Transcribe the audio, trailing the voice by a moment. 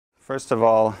First of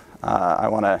all, I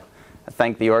want to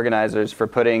thank the organizers for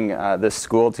putting this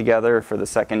school together for the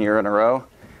second year in a row.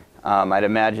 I'd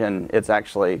imagine it's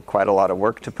actually quite a lot of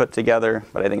work to put together,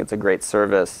 but I think it's a great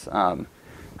service to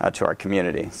our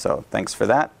community. So thanks for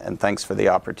that, and thanks for the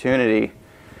opportunity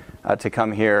to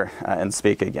come here and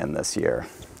speak again this year.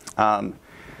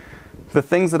 The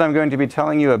things that I'm going to be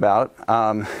telling you about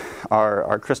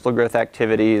are crystal growth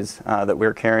activities that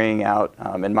we're carrying out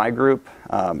in my group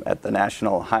at the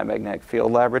National High Magnetic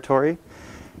Field Laboratory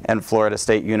and Florida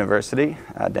State University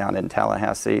down in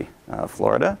Tallahassee,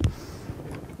 Florida.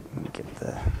 Let me get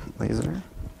the laser.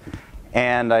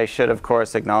 And I should, of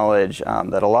course, acknowledge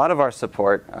that a lot of our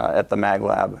support at the Mag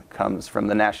Lab comes from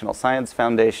the National Science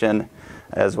Foundation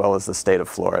as well as the state of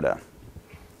Florida.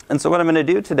 And so what I'm going to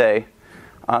do today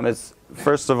is,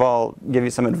 first of all, give you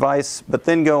some advice, but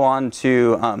then go on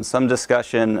to some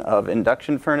discussion of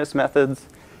induction furnace methods,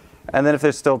 and then if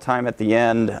there's still time at the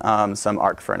end, some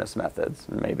arc furnace methods,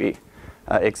 and maybe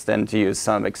extend to you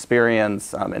some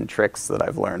experience and tricks that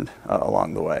I've learned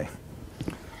along the way.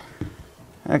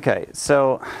 Okay,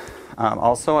 so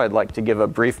also I'd like to give a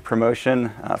brief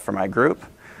promotion for my group.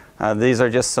 These are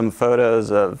just some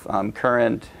photos of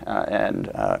current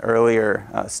and earlier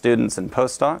students and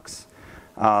postdocs.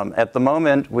 At the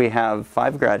moment, we have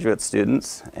 5 graduate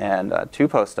students and 2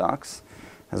 postdocs,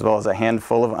 as well as a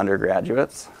handful of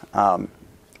undergraduates.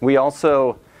 We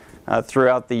also,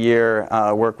 throughout the year,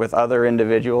 work with other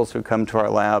individuals who come to our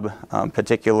lab,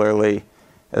 particularly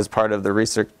as part of the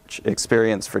Research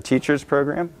Experience for Teachers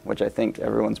program, which I think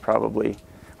everyone's probably,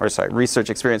 or sorry, Research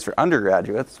Experience for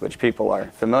Undergraduates, which people are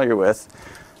familiar with.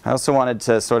 I also wanted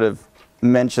to sort of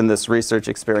mention this Research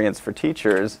Experience for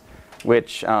Teachers,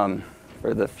 which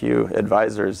for the few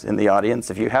advisors in the audience,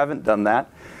 if you haven't done that,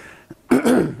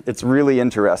 it's really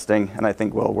interesting and I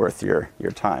think well worth your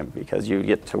time, because you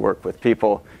get to work with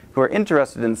people who are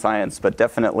interested in science but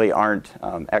definitely aren't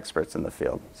experts in the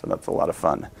field. So that's a lot of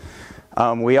fun.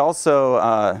 We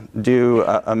also do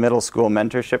a middle school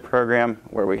mentorship program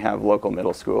where we have local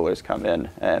middle schoolers come in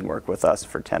and work with us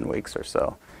for 10 weeks or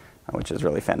so, which is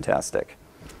really fantastic.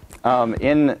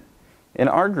 In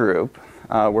our group,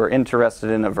 we're interested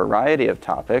in a variety of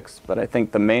topics, but I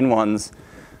think the main ones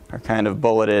are kind of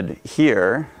bulleted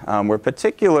here. We're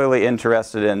particularly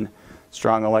interested in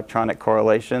strong electronic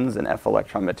correlations in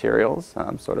F-electron materials,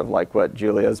 sort of like what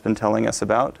Julia's been telling us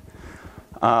about.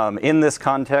 In this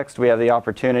context, we have the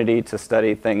opportunity to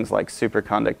study things like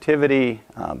superconductivity,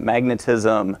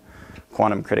 magnetism,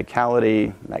 quantum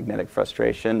criticality, magnetic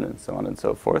frustration, and so on and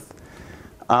so forth.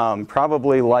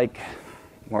 Probably like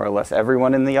more or less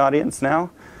everyone in the audience now,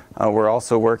 we're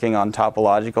also working on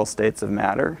topological states of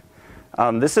matter.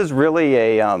 This is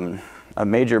really a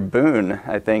major boon,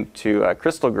 I think, to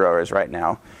crystal growers right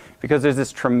now, because there's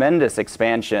this tremendous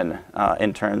expansion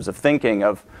in terms of thinking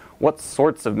of what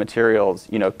sorts of materials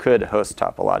could host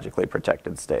topologically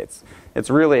protected states. It's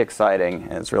really exciting,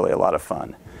 and it's really a lot of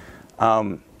fun.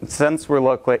 Since we're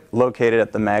located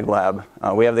at the Mag Lab,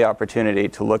 we have the opportunity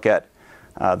to look at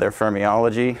their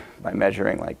fermiology by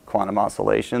measuring like quantum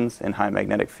oscillations in high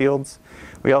magnetic fields.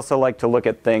 We also like to look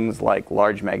at things like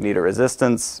large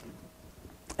magnetoresistance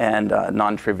and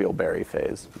non-trivial Barry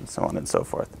phase, and so on and so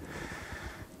forth.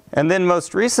 And then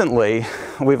most recently,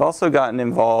 we've also gotten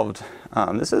involved.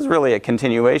 This is really a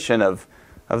continuation of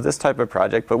this type of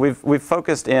project, but we've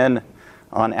focused in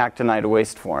on actinide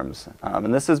waste forms.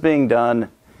 And this is being done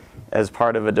as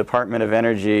part of a Department of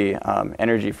Energy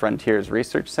Energy Frontiers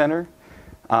Research Center.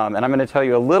 And I'm going to tell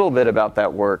you a little bit about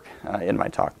that work in my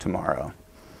talk tomorrow.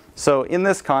 So in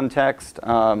this context,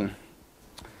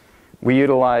 we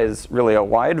utilize really a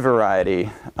wide variety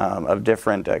of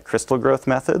different crystal growth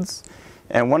methods.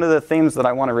 And one of the themes that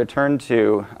I want to return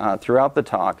to throughout the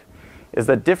talk is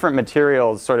that different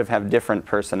materials sort of have different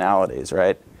personalities,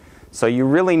 right? So you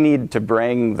really need to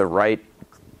bring the right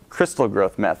crystal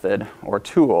growth method or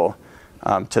tool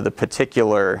to the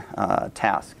particular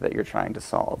task that you're trying to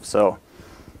solve. So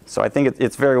I think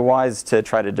it's very wise to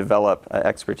try to develop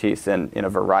expertise in a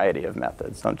variety of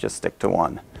methods. Don't just stick to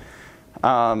one.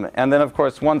 And then, of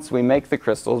course, once we make the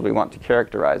crystals, we want to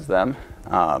characterize them.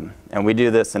 And we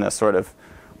do this in a sort of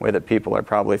way that people are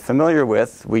probably familiar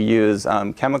with. We use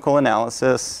chemical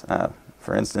analysis,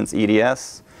 for instance,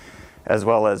 EDS, as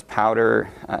well as powder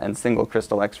and single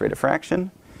crystal X-ray diffraction.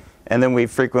 And then we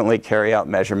frequently carry out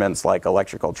measurements like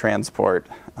electrical transport,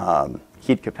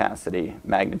 heat capacity,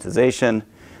 magnetization.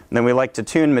 And then we like to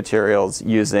tune materials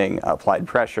using applied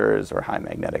pressures or high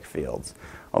magnetic fields,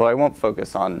 although I won't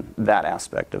focus on that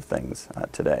aspect of things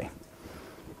today.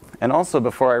 And also,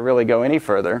 before I really go any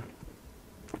further,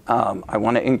 I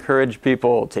want to encourage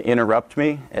people to interrupt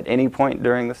me at any point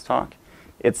during this talk.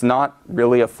 It's not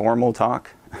really a formal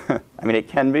talk. I mean, it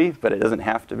can be, but it doesn't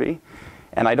have to be.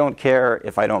 And I don't care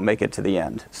if I don't make it to the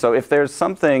end. So if there's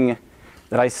something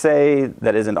that I say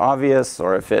that isn't obvious,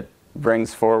 or if it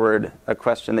brings forward a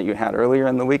question that you had earlier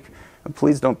in the week,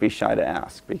 please don't be shy to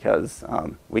ask, because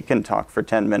we can talk for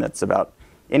 10 minutes about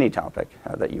any topic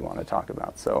that you want to talk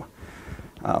about. So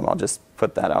I'll just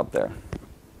put that out there.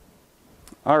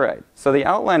 All right, so the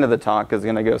outline of the talk is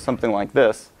going to go something like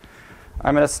this.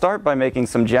 I'm going to start by making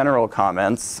some general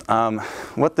comments.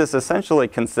 What this essentially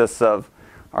consists of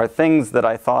are things that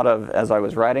I thought of as I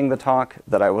was writing the talk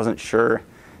that I wasn't sure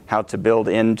how to build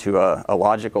into a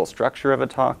logical structure of a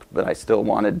talk, but I still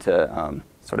wanted to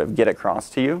sort of get across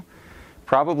to you.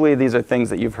 Probably these are things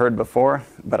that you've heard before,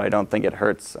 but I don't think it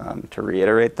hurts to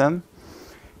reiterate them.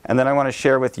 And then I want to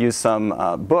share with you some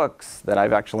books that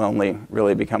I've actually only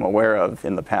really become aware of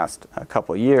in the past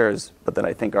couple years, but that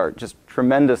I think are just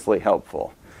tremendously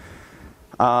helpful.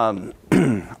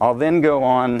 I'll then go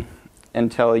on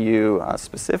and tell you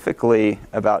specifically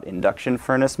about induction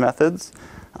furnace methods.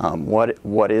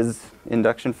 What is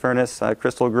induction furnace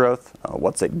crystal growth?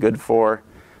 What's it good for?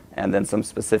 And then some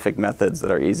specific methods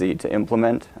that are easy to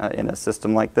implement in a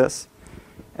system like this.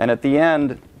 And at the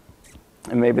end,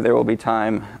 and maybe there will be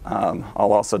time,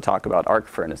 I'll also talk about arc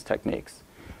furnace techniques.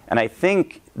 And I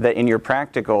think that in your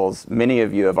practicals, many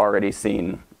of you have already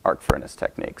seen arc furnace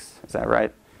techniques. Is that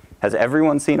right? Has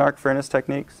everyone seen arc furnace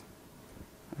techniques?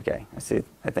 Okay, I see.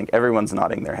 I think everyone's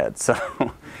nodding their heads. So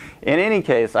in any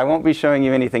case, I won't be showing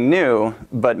you anything new,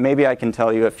 but maybe I can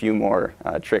tell you a few more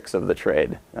tricks of the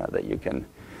trade that you can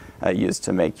use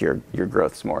to make your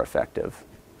growths more effective.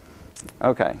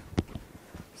 Okay,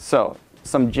 so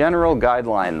some general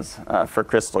guidelines for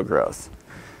crystal growth.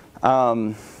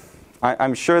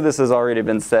 I'm sure this has already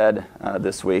been said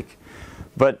this week,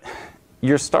 but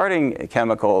your starting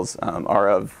chemicals are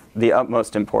of the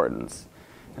utmost importance.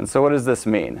 And so what does this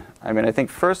mean? I mean, I think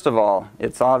first of all,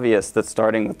 it's obvious that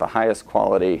starting with the highest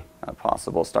quality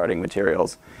possible starting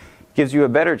materials gives you a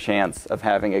better chance of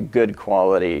having a good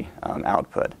quality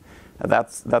output.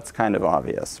 That's kind of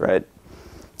obvious, right?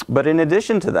 But in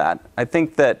addition to that, I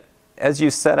think that as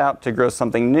you set out to grow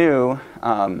something new,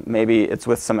 maybe it's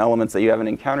with some elements that you haven't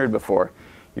encountered before,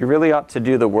 you really ought to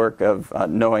do the work of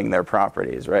knowing their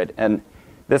properties, right? And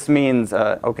this means,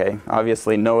 okay,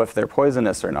 obviously know if they're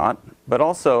poisonous or not, but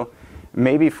also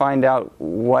maybe find out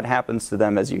what happens to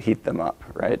them as you heat them up,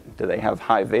 right? Do they have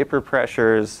high vapor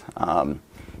pressures?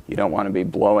 You don't want to be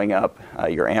blowing up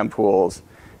your ampoules,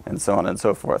 and so on and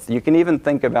so forth. You can even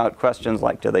think about questions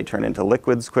like, do they turn into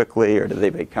liquids quickly, or do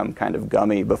they become kind of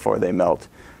gummy before they melt?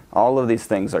 All of these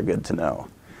things are good to know.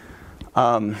 Can I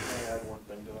add one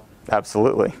thing to that?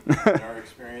 Absolutely. In our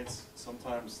experience,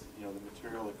 sometimes the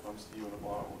material that comes to you in a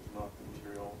bottle is not the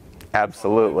material.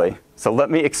 Absolutely. So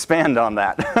let me expand on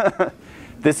that.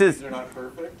 They're not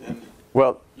perfect, and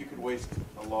well, you could waste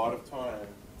a lot of time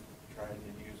trying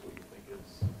to use what you think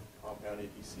is compound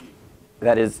ABC.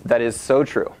 that is so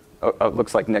true. Oh, it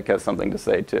looks like Nick has something to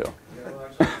say too. Yeah, well,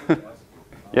 actually, I was gonna ask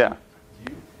you, Yeah.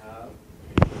 do you have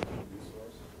a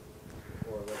resource,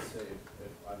 or let's say if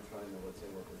I'm trying to, let's say,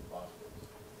 work with phosphorus,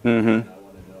 Mm-hmm. and I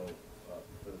want to know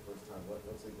for the first time,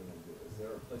 what's it going to do? Is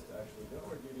there a place to actually go,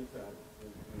 or do you need to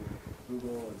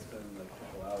Google and spend like a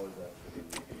couple hours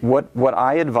actually? What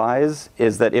I advise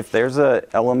is that if there's an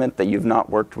element that you've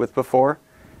not worked with before,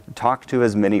 talk to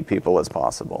as many people as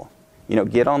possible. You know,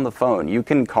 get on the phone. You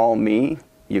can call me.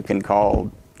 You can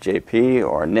call JP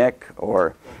or Nick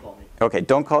or... Don't call me. Okay,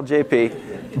 don't call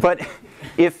JP. But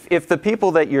if the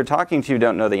people that you're talking to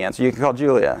don't know the answer, you can call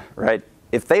Julia, right?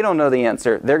 If they don't know the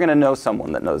answer, they're going to know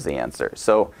someone that knows the answer.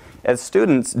 So as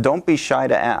students, don't be shy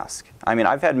to ask. I mean,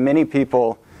 I've had many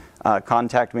people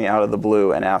contact me out of the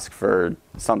blue and ask for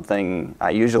something I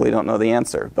usually don't know the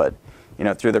answer. But you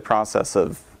know, through the process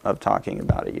of talking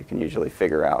about it, you can usually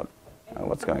figure out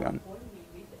what's going on.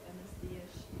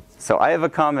 So I have a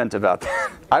comment about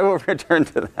that. I will return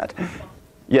to that.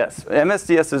 Yes,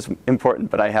 MSDS is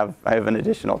important, but I have an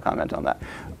additional comment on that.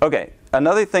 Okay,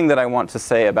 another thing that I want to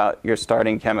say about your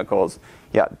starting chemicals,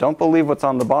 yeah, don't believe what's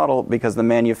on the bottle because the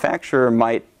manufacturer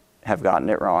might have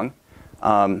gotten it wrong.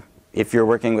 If you're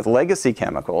working with legacy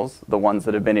chemicals, the ones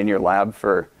that have been in your lab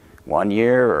for 1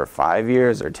 year or 5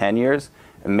 years or 10 years,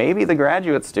 maybe the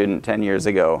graduate student 10 years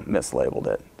ago mislabeled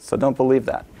it. So don't believe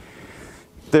that.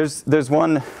 There's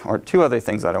one or two other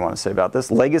things that I want to say about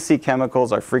this. Legacy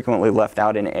chemicals are frequently left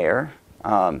out in air.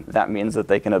 That means that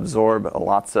they can absorb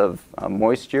lots of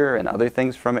moisture and other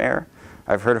things from air.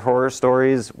 I've heard horror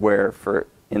stories where, for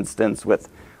instance, with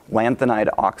lanthanide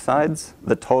oxides,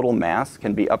 the total mass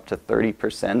can be up to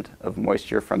 30% of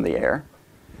moisture from the air.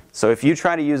 So if you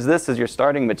try to use this as your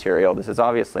starting material, this is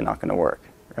obviously not going to work,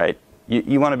 right?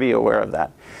 You want to be aware of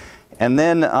that. And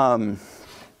then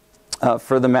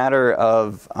for the matter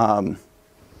of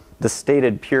the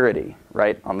stated purity,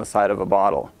 right, on the side of a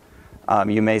bottle,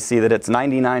 you may see that it's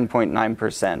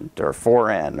 99.9% or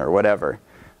 4N or whatever.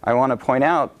 I want to point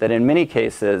out that in many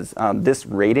cases, this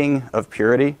rating of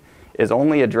purity is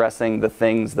only addressing the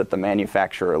things that the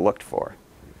manufacturer looked for.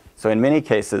 So in many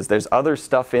cases, there's other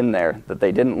stuff in there that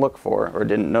they didn't look for or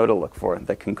didn't know to look for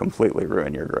that can completely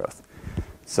ruin your growth.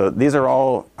 So these are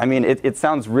all, I mean, it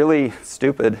sounds really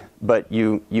stupid, but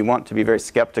you want to be very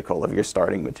skeptical of your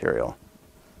starting material.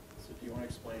 So do you want to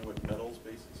explain what metals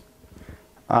base is?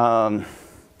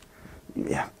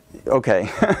 Yeah, okay.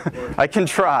 I can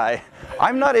try.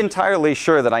 I'm not entirely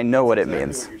sure that I know what it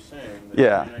means. What you're saying,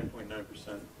 Yeah.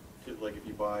 99.9%, like if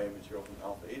you buy a material from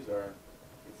Alpha Azar,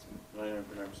 it's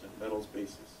 99.9% metals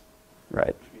basis. Right.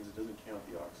 Which means it doesn't count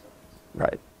the oxides.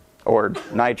 Right. Or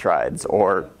nitrides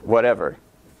or whatever.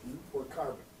 Or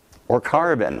carbon. Or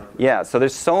carbon. Yeah, so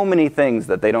there's so many things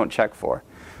that they don't check for.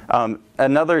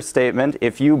 Another statement,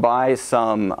 if you buy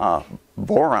some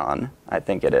boron, I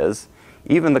think it is,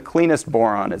 even the cleanest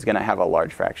boron is going to have a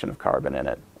large fraction of carbon in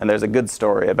it. And there's a good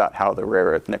story about how the rare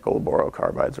earth nickel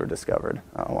borocarbides were discovered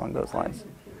along those lines.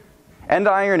 And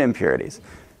iron impurities.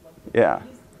 Yeah.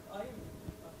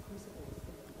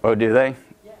 Oh, do they?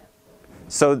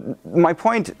 So my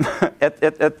point at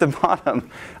the bottom,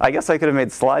 I guess I could have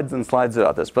made slides and slides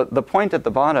about this, but the point at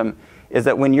the bottom is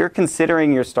that when you're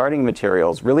considering your starting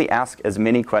materials, really ask as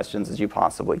many questions as you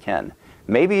possibly can.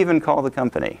 Maybe even call the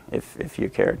company if you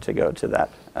care to go to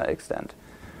that extent.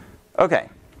 Okay,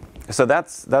 so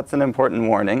that's an important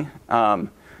warning.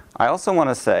 I also want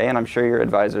to say, and I'm sure your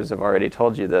advisors have already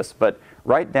told you this, but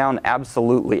write down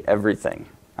absolutely everything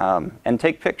and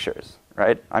take pictures,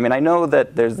 right? I mean, I know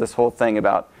that there's this whole thing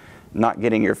about not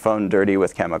getting your phone dirty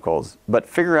with chemicals, but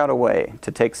figure out a way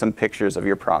to take some pictures of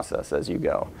your process as you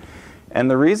go. And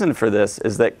the reason for this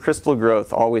is that crystal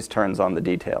growth always turns on the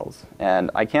details. And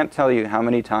I can't tell you how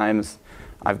many times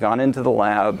I've gone into the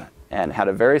lab and had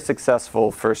a very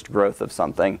successful first growth of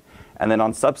something, and then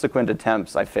on subsequent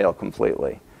attempts I fail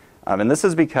completely. And this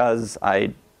is because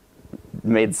I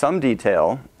made some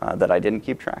detail that I didn't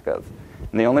keep track of.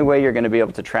 And the only way you're going to be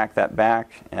able to track that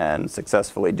back and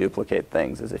successfully duplicate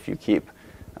things is if you keep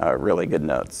really good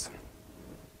notes.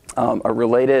 A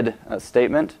related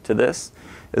statement to this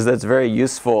is that it's very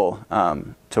useful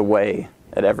to weigh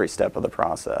at every step of the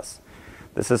process.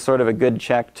 This is sort of a good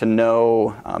check to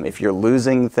know if you're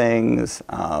losing things.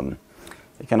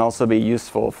 It can also be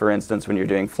useful, for instance, when you're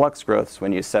doing flux growths,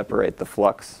 when you separate the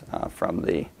flux from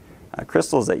the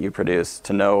crystals that you produce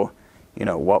to know,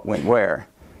 what went where.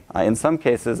 In some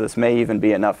cases, this may even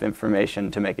be enough information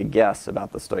to make a guess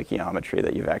about the stoichiometry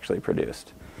that you've actually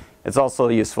produced. It's also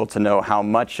useful to know how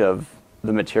much of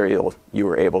the material you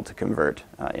were able to convert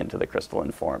into the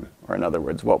crystalline form, or in other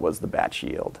words, what was the batch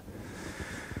yield.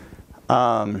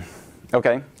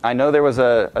 Okay, I know there was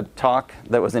a talk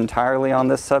that was entirely on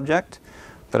this subject,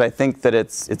 but I think that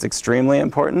it's extremely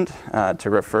important to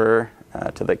refer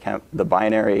to the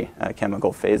binary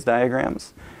chemical phase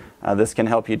diagrams. This can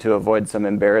help you to avoid some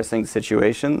embarrassing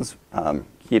situations.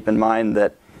 Keep in mind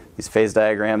that these phase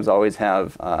diagrams always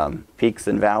have peaks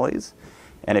and valleys.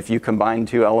 And if you combine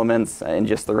two elements in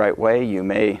just the right way, you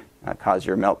may cause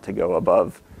your melt to go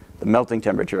above, the melting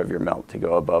temperature of your melt to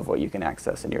go above what you can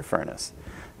access in your furnace.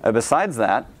 Besides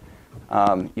that,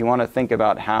 you want to think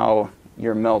about how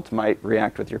your melt might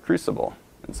react with your crucible.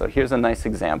 And so here's a nice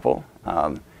example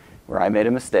where I made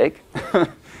a mistake.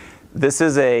 This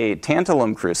is a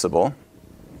tantalum crucible.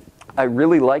 I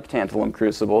really like tantalum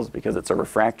crucibles because it's a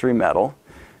refractory metal.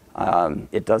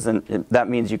 That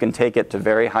means you can take it to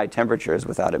very high temperatures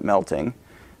without it melting.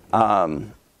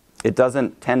 It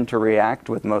doesn't tend to react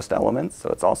with most elements, so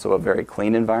it's also a very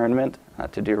clean environment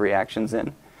to do reactions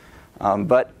in.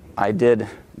 But I did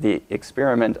the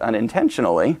experiment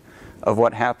unintentionally of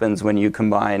what happens when you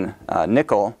combine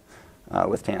nickel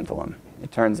with tantalum.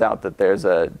 It turns out that there's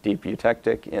a deep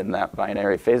eutectic in that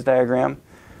binary phase diagram.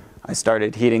 I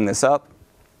started heating this up,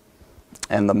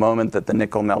 and the moment that the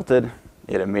nickel melted,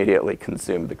 it immediately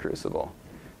consumed the crucible.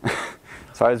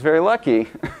 So I was very lucky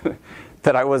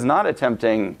that I was not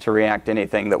attempting to react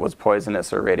anything that was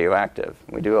poisonous or radioactive.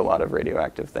 We do a lot of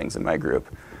radioactive things in my group.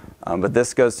 But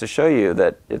this goes to show you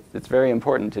that it's very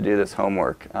important to do this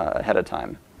homework ahead of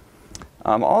time.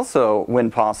 Also,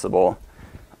 when possible,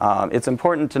 it's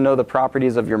important to know the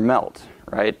properties of your melt,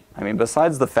 right? I mean,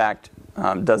 besides the fact,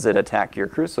 does it attack your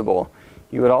crucible,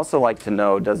 You would also like to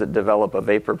know, does it develop a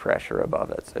vapor pressure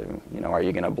above it? So, are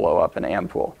you going to blow up an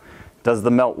ampoule? Does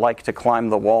the melt like to climb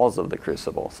the walls of the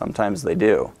crucible? Sometimes they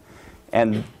do.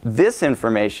 And this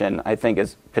information, I think,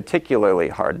 is particularly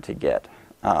hard to get.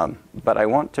 But I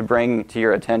want to bring to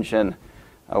your attention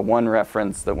one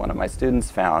reference that one of my students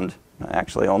found,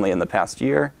 actually only in the past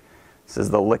year. This is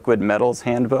the Liquid Metals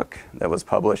Handbook that was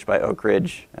published by Oak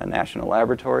Ridge National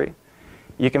Laboratory.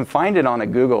 You can find it on a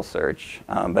Google search,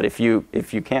 but if you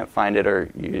can't find it or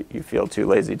you feel too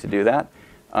lazy to do that,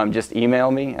 just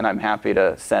email me and I'm happy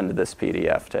to send this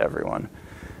PDF to everyone.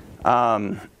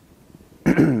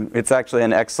 It's actually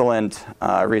an excellent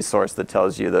resource that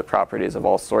tells you the properties of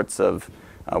all sorts of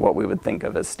what we would think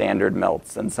of as standard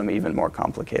melts and some even more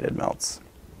complicated melts.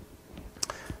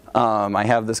 I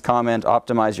have this comment,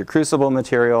 optimize your crucible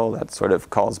material, that sort of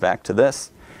calls back to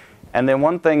this. And then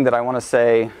one thing that I want to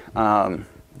say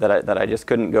that I just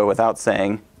couldn't go without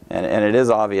saying, and it is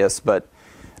obvious, but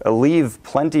leave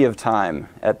plenty of time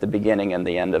at the beginning and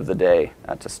the end of the day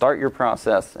to start your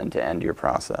process and to end your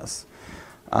process.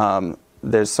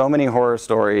 There's so many horror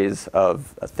stories of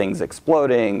things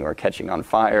exploding or catching on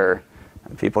fire,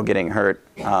 people getting hurt,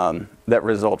 that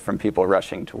result from people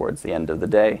rushing towards the end of the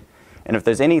day. And if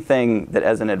there's anything that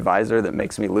as an advisor that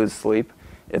makes me lose sleep,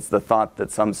 it's the thought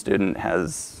that some student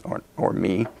has, or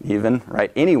me even,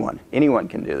 right? Anyone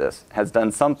can do this, has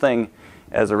done something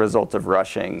as a result of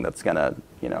rushing that's going to,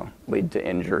 lead to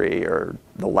injury or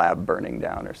the lab burning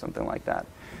down or something like that.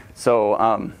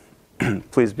 So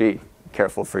please be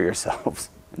careful for yourselves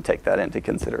and take that into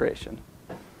consideration.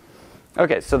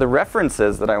 Okay, so the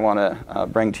references that I want to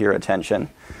bring to your attention.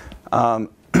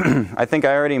 I think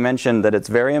I already mentioned that it's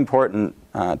very important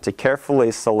to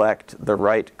carefully select the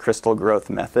right crystal growth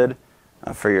method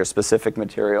for your specific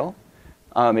material.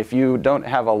 If you don't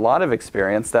have a lot of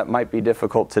experience, that might be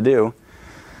difficult to do.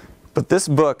 But this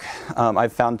book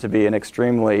I've found to be an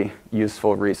extremely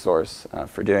useful resource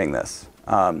for doing this.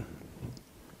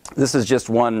 This is just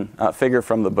one figure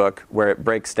from the book where it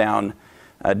breaks down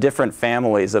different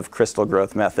families of crystal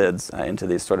growth methods into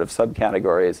these sort of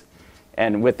subcategories.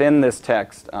 And within this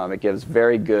text, it gives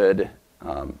very good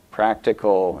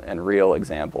practical and real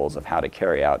examples of how to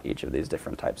carry out each of these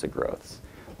different types of growths.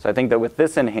 So I think that with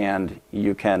this in hand,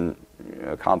 you can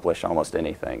accomplish almost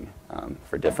anything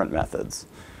for different methods.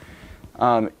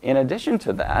 In addition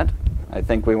to that, I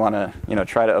think we want to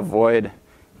try to avoid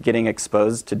getting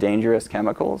exposed to dangerous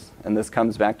chemicals. And this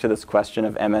comes back to this question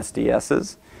of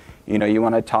MSDSs. You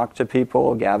want to talk to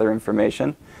people, gather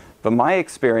information. But my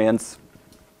experience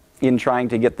in trying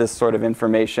to get this sort of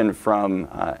information from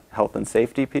health and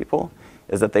safety people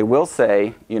is that they will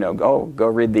say, go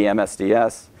read the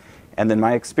MSDS. And then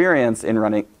my experience in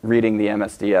reading the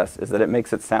MSDS is that it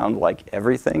makes it sound like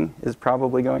everything is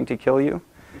probably going to kill you.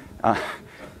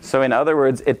 So in other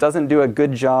words, it doesn't do a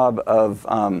good job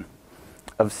of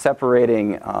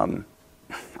separating,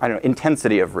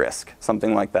 intensity of risk,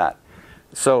 something like that.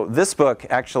 So this book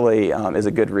actually is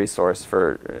a good resource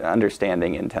for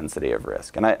understanding intensity of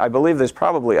risk. And I believe there's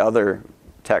probably other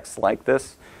texts like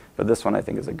this, but this one I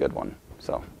think is a good one.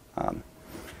 So,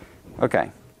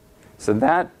 okay. So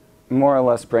that more or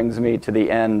less brings me to the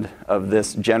end of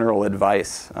this general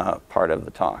advice part of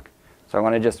the talk. So I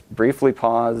want to just briefly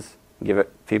pause, give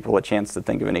people a chance to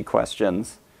think of any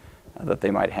questions that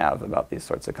they might have about these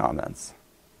sorts of comments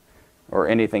or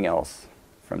anything else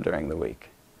from during the week.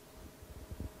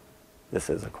 This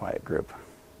is a quiet group.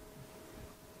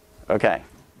 Okay.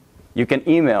 You can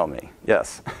email me.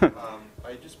 Yes.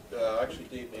 I just, actually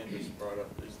Dave Andrews brought up,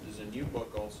 there's a new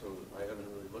book also, I haven't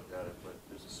really looked at it, but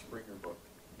there's a Springer book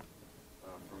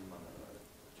from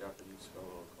a Japanese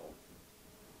fellow called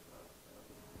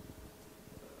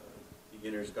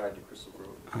Beginner's Guide to Crystal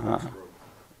Growth.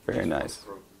 Very nice.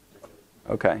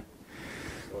 Okay.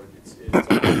 So it's on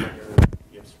Springer,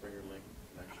 you have Springer link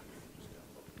connection, you can just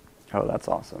download it. Oh, that's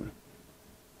awesome.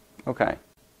 Okay.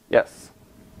 Yes?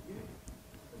 Do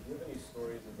you have any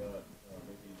stories about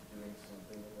maybe doing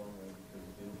something the wrong way because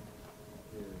you didn't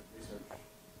do research?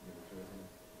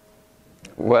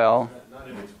 Well, not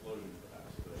an explosion,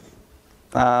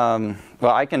 perhaps.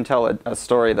 well, I can tell a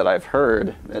story that I've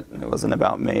heard. It wasn't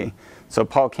about me. So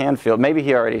Paul Canfield, maybe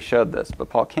he already showed this, but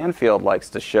Paul Canfield likes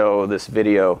to show this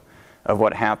video of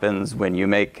what happens when you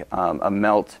make a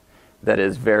melt that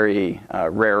is very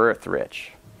rare earth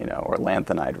rich, or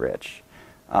lanthanide rich.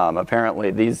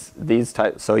 Apparently, these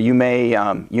types. So you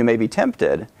may be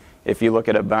tempted if you look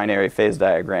at a binary phase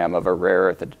diagram of a rare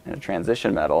earth and a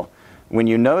transition metal, when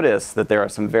you notice that there are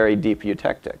some very deep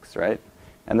eutectics, right?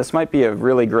 And this might be a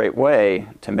really great way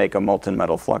to make a molten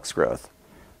metal flux growth.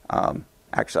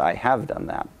 Actually, I have done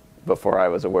that before I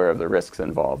was aware of the risks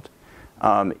involved.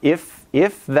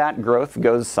 If that growth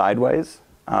goes sideways,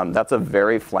 that's a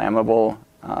very flammable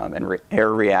and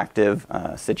air reactive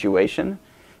situation.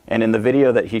 And in the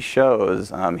video that he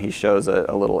shows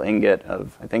a little ingot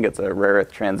of, I think it's a rare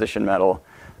earth transition metal,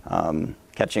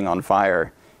 catching on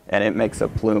fire, and it makes a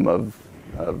plume of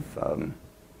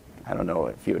I don't know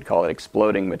if you would call it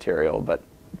exploding material, but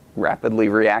rapidly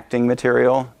reacting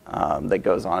material that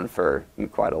goes on for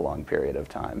quite a long period of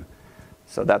time.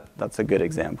 So that's a good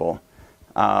example.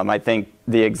 I think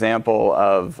the example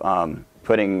of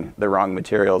putting the wrong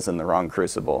materials in the wrong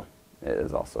crucible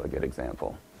is also a good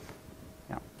example.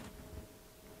 Yeah.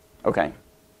 Okay,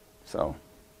 so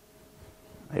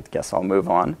I guess I'll move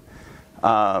on.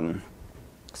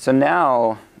 So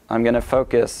now I'm going to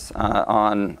focus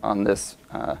on this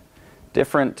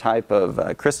different type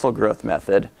of crystal growth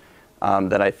method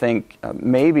that I think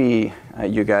maybe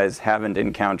you guys haven't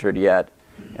encountered yet,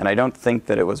 and I don't think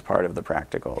that it was part of the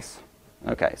practicals.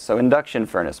 Okay, so induction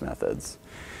furnace methods.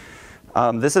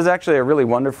 This is actually a really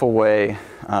wonderful way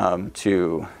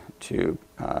to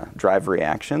drive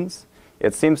reactions.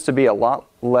 It seems to be a lot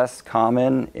less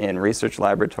common in research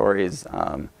laboratories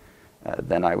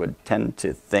than I would tend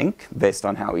to think, based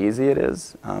on how easy it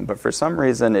is. But for some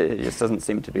reason, it just doesn't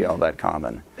seem to be all that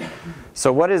common.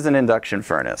 So what is an induction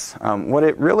furnace? What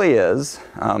it really is,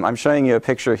 I'm showing you a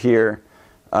picture here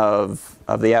of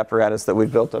the apparatus that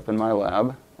we've built up in my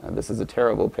lab. This is a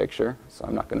terrible picture, so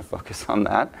I'm not going to focus on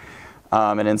that.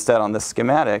 And instead on this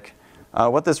schematic.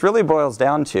 What this really boils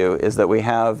down to is that we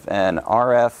have an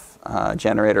RF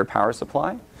generator power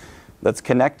supply that's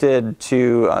connected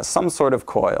to some sort of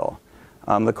coil.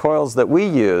 The coils that we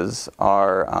use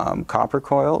are copper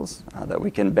coils that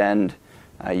we can bend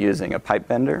using a pipe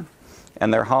bender,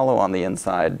 and they're hollow on the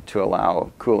inside to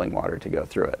allow cooling water to go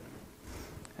through it.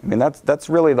 I mean, that's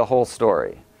really the whole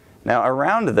story. Now,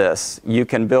 around this, you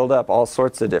can build up all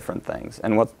sorts of different things.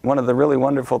 And one of the really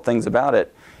wonderful things about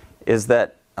it is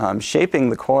that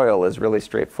shaping the coil is really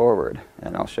straightforward.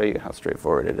 And I'll show you how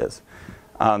straightforward it is.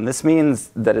 This means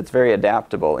that it's very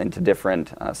adaptable into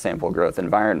different sample growth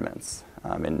environments.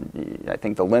 And I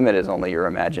think the limit is only your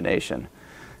imagination.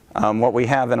 What we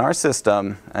have in our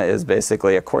system is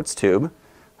basically a quartz tube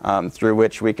through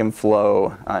which we can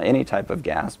flow any type of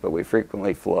gas, but we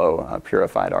frequently flow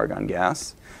purified argon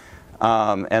gas.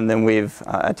 And then we've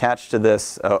attached to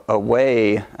this a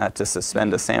way to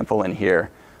suspend a sample in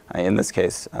here, in this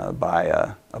case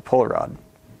by a pull rod.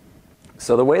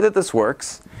 So the way that this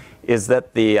works is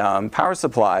that the power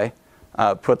supply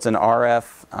puts an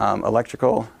RF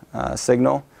electrical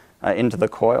signal into the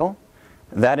coil.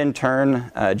 That in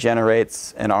turn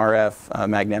generates an RF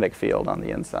magnetic field on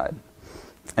the inside.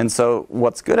 And so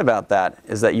what's good about that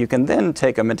is that you can then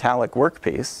take a metallic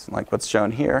workpiece, like what's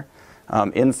shown here,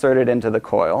 insert it into the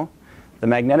coil. The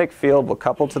magnetic field will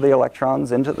couple to the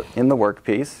electrons in the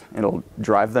workpiece. It'll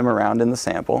drive them around in the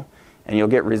sample, and you'll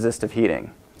get resistive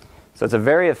heating. So it's a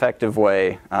very effective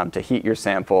way to heat your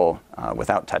sample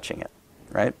without touching it,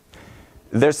 right?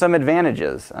 There's some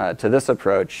advantages to this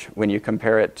approach when you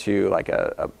compare it to like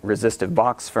a resistive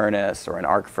box furnace or an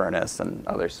arc furnace and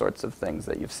other sorts of things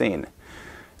that you've seen.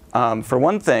 For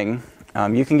one thing,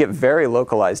 you can get very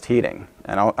localized heating,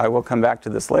 and I will come back to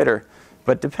this later.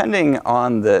 But depending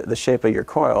on the shape of your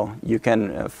coil, you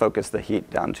can focus the heat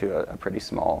down to a pretty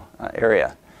small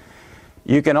area.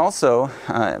 You can also,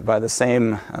 by the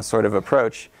same sort of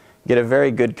approach, get a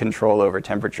very good control over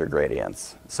temperature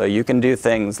gradients. So you can do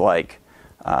things like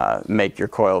make your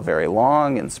coil very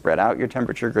long and spread out your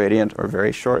temperature gradient, or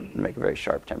very short and make a very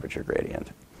sharp temperature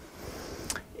gradient.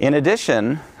 In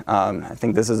addition, I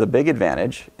think this is a big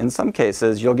advantage. In some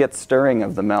cases, you'll get stirring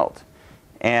of the melt.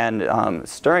 And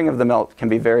stirring of the melt can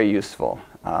be very useful.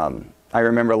 I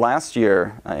remember last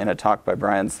year in a talk by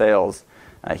Brian Sales,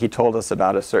 he told us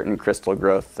about a certain crystal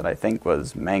growth that I think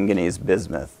was manganese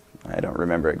bismuth. I don't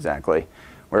remember exactly.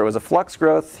 Where it was a flux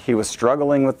growth, he was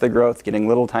struggling with the growth, getting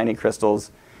little tiny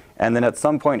crystals. And then at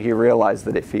some point he realized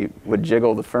that if he would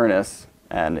jiggle the furnace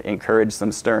and encourage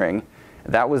some stirring,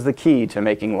 that was the key to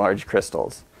making large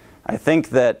crystals. I think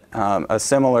that a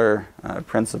similar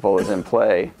principle is in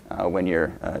play when you're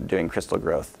doing crystal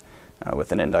growth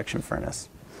with an induction furnace.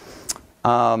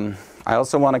 I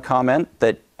also want to comment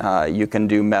that you can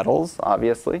do metals,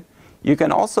 obviously. You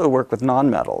can also work with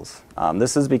nonmetals.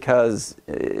 This is because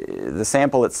the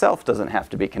sample itself doesn't have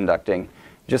to be conducting,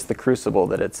 just the crucible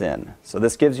that it's in. So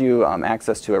this gives you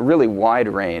access to a really wide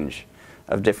range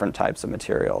of different types of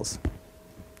materials.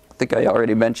 I think I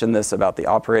already mentioned this about the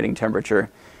operating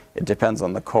temperature. It depends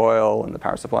on the coil and the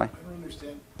power supply. I don't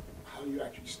understand how you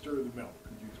actually stir the melt.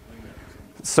 Could you explain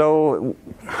that? So,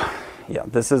 yeah,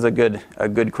 this is a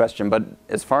good question. But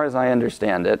as far as I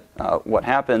understand it, what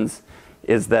happens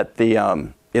is that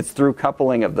it's through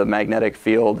coupling of the magnetic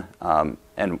field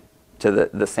and to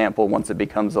the sample once it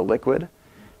becomes a liquid,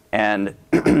 and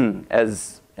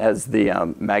as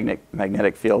the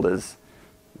magnetic field is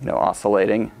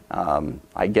oscillating,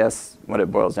 I guess what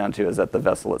it boils down to is that the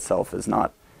vessel itself is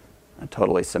not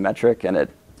totally symmetric, and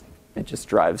it just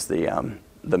drives the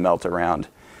melt around.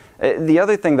 The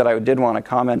other thing that I did want to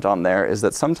comment on there is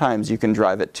that sometimes you can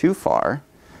drive it too far,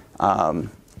 and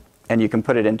you can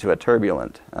put it into a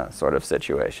turbulent sort of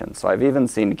situation. So I've even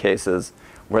seen cases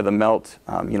where the melt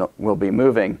will be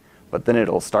moving, but then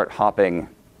it'll start hopping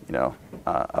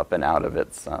up and out of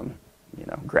its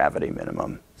gravity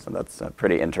minimum. So that's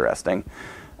pretty interesting.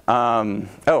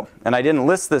 Oh, and I didn't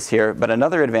list this here, but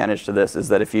another advantage to this is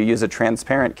that if you use a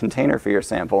transparent container for your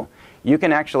sample, you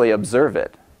can actually observe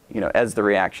it as the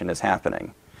reaction is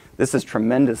happening. This is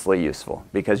tremendously useful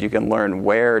because you can learn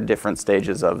where different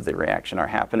stages of the reaction are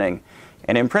happening.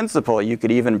 And in principle, you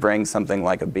could even bring something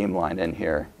like a beamline in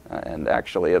here and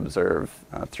actually observe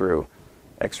through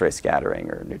X-ray scattering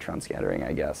or neutron scattering,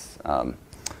 I guess,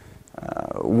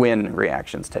 when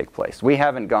reactions take place. We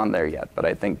haven't gone there yet, but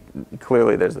I think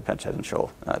clearly there's the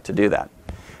potential to do that.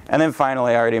 And then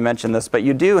finally, I already mentioned this, but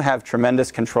you do have tremendous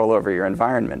control over your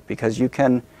environment because you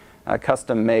can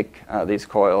custom make these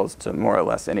coils to more or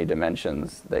less any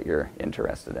dimensions that you're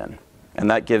interested in. And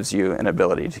that gives you an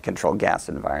ability to control gas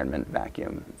environment,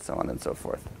 vacuum, and so on and so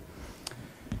forth.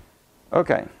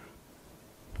 Okay.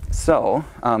 So,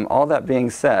 all that being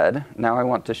said, now I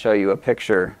want to show you a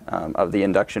picture of the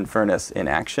induction furnace in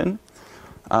action.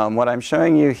 What I'm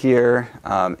showing you here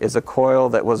is a coil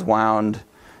that was wound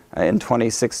in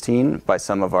 2016 by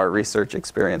some of our research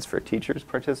experience for teachers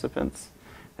participants.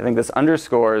 I think this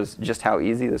underscores just how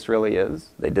easy this really is.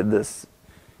 They did this,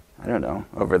 I don't know,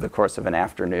 over the course of an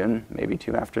afternoon, maybe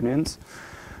 2 afternoons.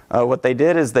 What they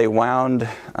did is they wound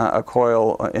a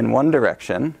coil in one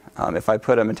direction. If I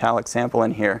put a metallic sample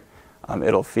in here,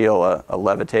 it'll feel a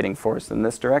levitating force in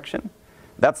this direction.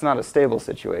 That's not a stable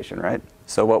situation, right?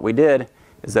 So what we did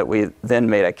is that we then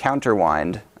made a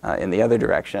counterwind in the other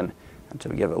direction to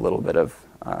give a little bit of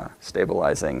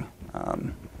stabilizing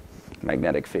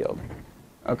magnetic field.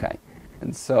 Okay,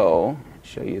 and so I'll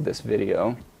show you this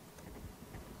video.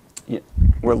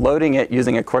 We're loading it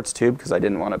using a quartz tube because I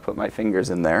didn't want to put my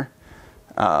fingers in there.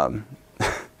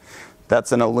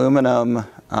 That's an aluminum,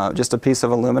 just a piece of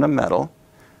aluminum metal.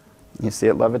 You see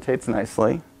it levitates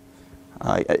nicely.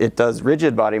 It does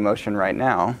rigid body motion right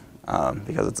now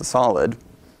because it's a solid.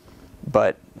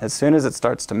 But as soon as it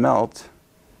starts to melt,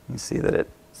 you see that it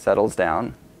settles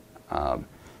down.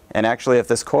 And actually, if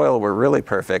this coil were really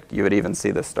perfect, you would even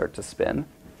see this start to spin.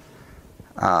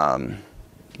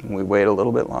 We wait a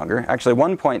little bit longer. Actually,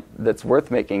 one point that's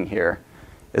worth making here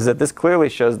is that this clearly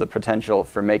shows the potential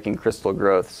for making crystal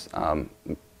growths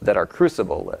that are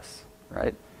crucible-less,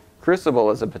 right?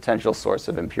 Crucible is a potential source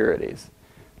of impurities.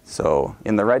 So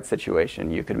in the right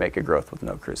situation, you could make a growth with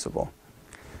no crucible.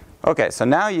 Okay, so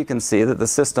now you can see that the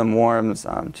system warms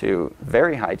to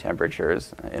very high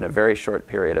temperatures in a very short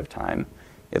period of time.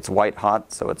 It's white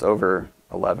hot, so it's over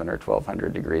 11 or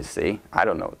 1200 degrees C. I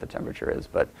don't know what the temperature is,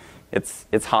 but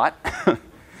it's hot,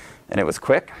 and it was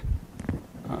quick.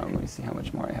 Let me see how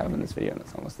much more I have in this video, and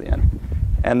it's almost the end.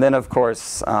 And then, of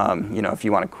course, if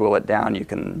you want to cool it down, you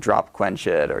can drop quench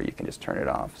it, or you can just turn it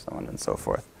off, so on and so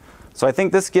forth. So I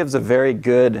think this gives a very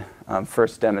good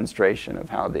first demonstration of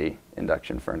how the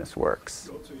induction furnace works.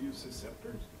 You also use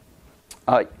receptors?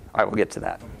 I will get to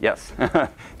that. Yes,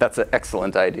 that's an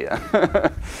excellent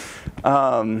idea.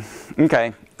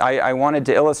 Okay, I wanted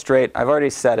to illustrate, I've already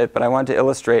said it, but I wanted to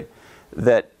illustrate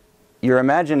that your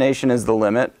imagination is the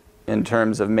limit in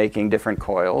terms of making different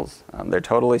coils. They're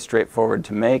totally straightforward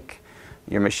to make.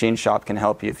 Your machine shop can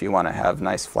help you if you want to have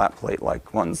nice flat plate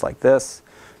like ones like this.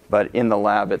 But in the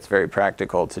lab, it's very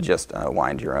practical to just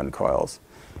wind your own coils.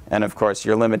 And of course,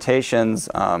 your limitations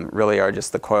really are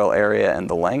just the coil area and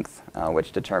the length,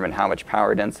 which determine how much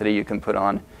power density you can put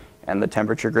on, and the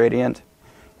temperature gradient.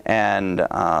 And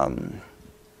of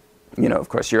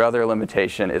course, your other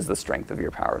limitation is the strength of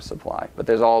your power supply. But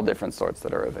there's all different sorts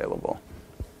that are available.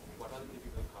 What are the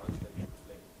typical currents that you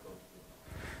go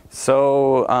through?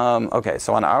 So, okay,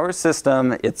 so on our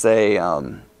system, it's a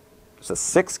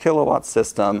 6 kilowatt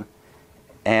system.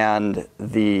 And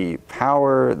the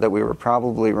power that we were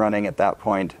probably running at that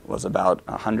point was about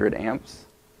 100 amps,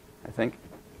 I think.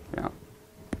 Yeah.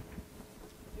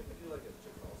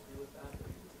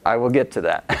 I will get to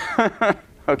that.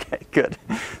 Okay, good.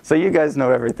 So you guys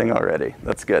know everything already.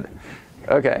 That's good.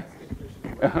 Okay.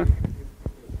 Uh-huh.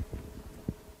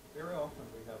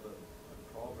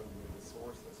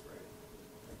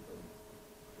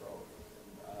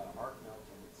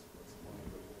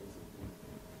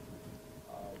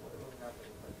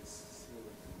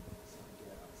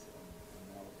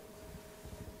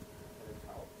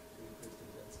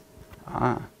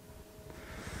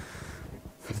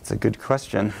 That's a good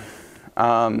question.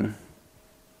 I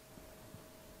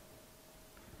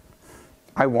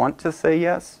want to say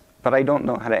yes, but I don't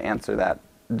know how to answer that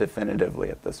definitively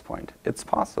at this point. It's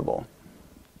possible.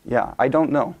 Yeah, I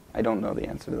don't know. I don't know the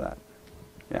answer to that.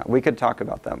 Yeah, we could talk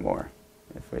about that more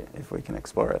if we can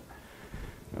explore it.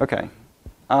 Okay.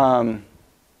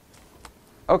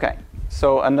 Okay.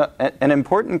 So an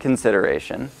important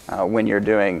consideration when you're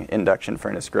doing induction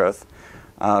furnace growth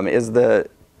is the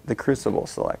crucible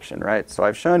selection, right? So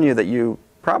I've shown you that you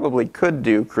probably could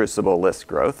do crucible-less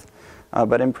growth,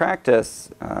 but in practice,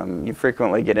 you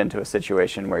frequently get into a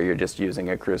situation where you're just using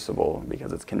a crucible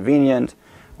because it's convenient,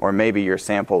 or maybe your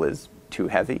sample is too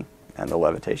heavy and the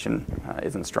levitation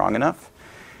isn't strong enough.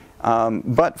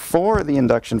 But for the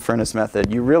induction furnace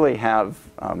method, you really have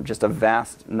just a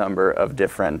vast number of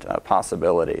different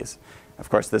possibilities. Of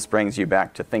course, this brings you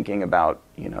back to thinking about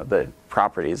the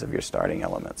properties of your starting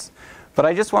elements. But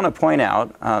I just want to point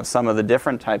out some of the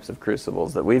different types of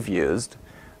crucibles that we've used.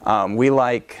 We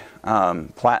like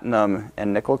platinum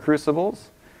and nickel crucibles.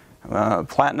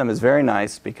 Platinum is very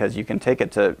nice because you can take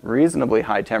it to reasonably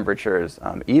high temperatures,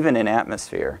 even in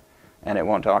atmosphere, and it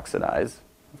won't oxidize.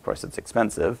 Of course, it's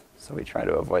expensive, so we try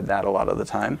to avoid that a lot of the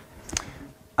time.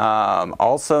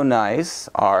 Also nice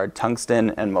are tungsten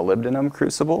and molybdenum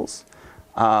crucibles.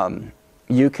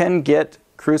 You can get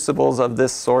crucibles of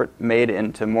this sort made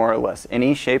into more or less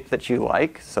any shape that you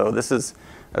like. So this is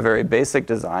a very basic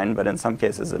design, but in some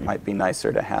cases it might be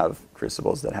nicer to have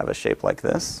crucibles that have a shape like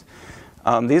this.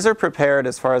 These are prepared,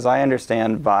 as far as I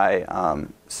understand, by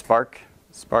spark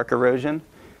erosion.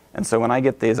 And so when I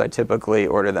get these, I typically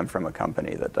order them from a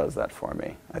company that does that for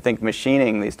me. I think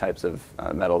machining these types of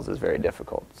metals is very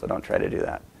difficult, so don't try to do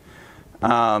that.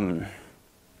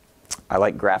 I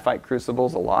like graphite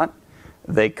crucibles a lot.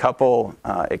 They couple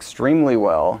extremely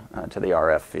well to the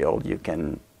RF field. You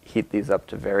can heat these up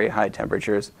to very high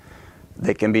temperatures.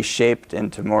 They can be shaped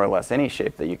into more or less any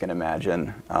shape that you can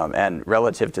imagine. And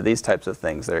relative to these types of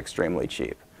things, they're extremely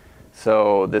cheap.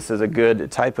 So this is a good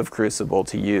type of crucible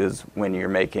to use when you're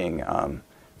making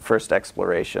first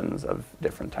explorations of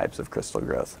different types of crystal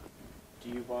growth. Do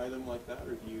you buy them like that,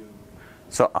 or do you?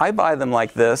 So I buy them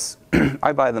like this.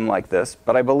 I buy them like this,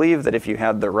 but I believe that if you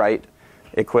had the right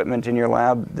equipment in your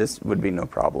lab, this would be no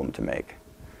problem to make.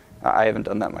 I haven't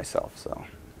done that myself, so.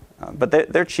 But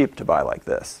they're cheap to buy like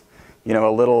this. A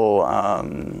little,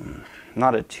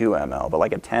 not a 2 ml, but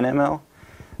like a 10 ml.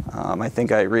 I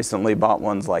think I recently bought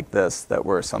ones like this that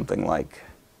were something like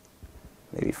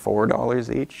maybe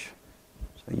 $4 each.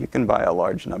 So you can buy a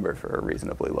large number for a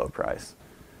reasonably low price.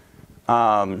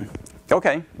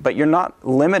 Okay, but you're not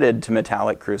limited to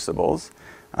metallic crucibles.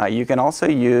 You can also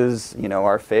use,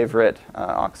 our favorite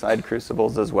oxide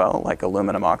crucibles as well, like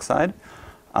aluminum oxide.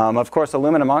 Of course,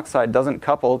 aluminum oxide doesn't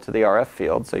couple to the RF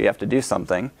field, so you have to do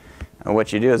something.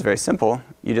 What you do is very simple.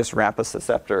 You just wrap a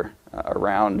susceptor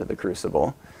around the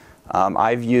crucible.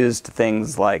 I've used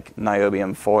things like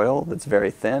niobium foil that's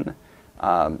very thin.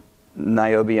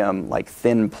 Niobium, like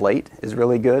thin plate, is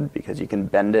really good because you can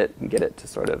bend it and get it to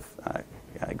sort of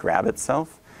grab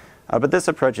itself. But this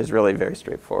approach is really very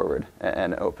straightforward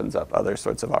and opens up other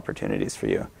sorts of opportunities for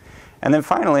you. And then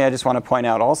finally, I just want to point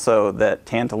out also that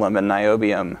tantalum and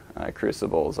niobium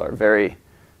crucibles are very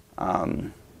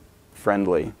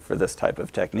friendly for this type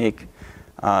of technique,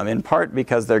 in part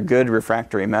because they're good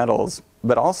refractory metals,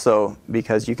 but also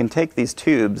because you can take these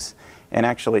tubes and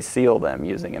actually seal them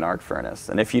using an arc furnace.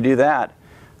 And if you do that,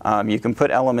 you can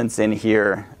put elements in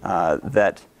here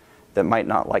that might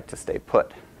not like to stay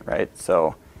put, right?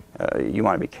 So you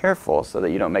want to be careful so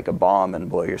that you don't make a bomb and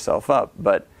blow yourself up.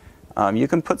 But you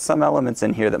can put some elements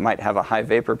in here that might have a high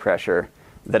vapor pressure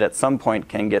that at some point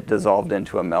can get dissolved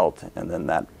into a melt, and then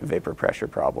that vapor pressure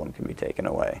problem can be taken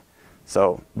away.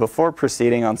 So before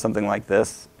proceeding on something like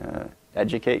this,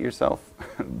 educate yourself.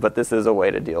 But this is a way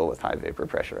to deal with high vapor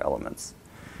pressure elements.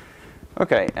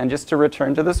 Okay, and just to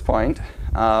return to this point,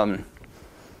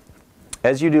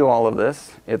 as you do all of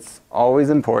this, it's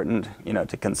always important,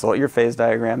 to consult your phase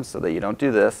diagrams so that you don't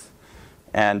do this,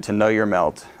 and to know your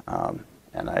melt.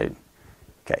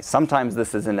 Sometimes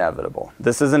this is inevitable.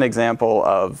 This is an example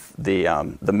of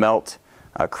the melt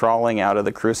crawling out of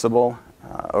the crucible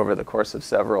over the course of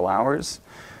several hours.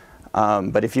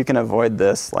 But if you can avoid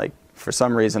this, like for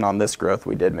some reason on this growth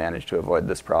we did manage to avoid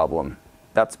this problem,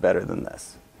 that's better than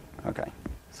this. Okay,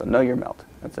 so know your melt.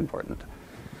 That's important.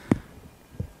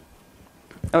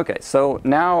 Okay, so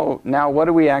now what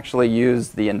do we actually use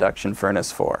the induction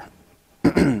furnace for?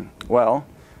 Well,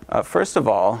 first of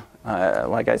all,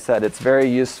 like I said, it's very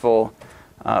useful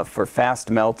for fast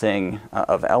melting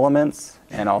of elements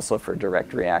and also for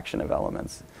direct reaction of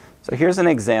elements. So here's an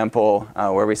example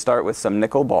where we start with some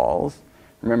nickel balls.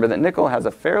 Remember that nickel has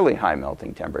a fairly high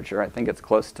melting temperature. I think it's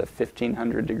close to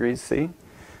 1500 degrees C.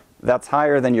 That's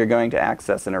higher than you're going to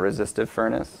access in a resistive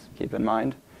furnace, keep in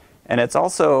mind. And it's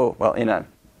also, well, in a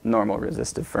normal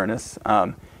resistive furnace.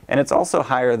 And it's also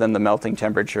higher than the melting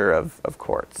temperature of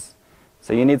quartz.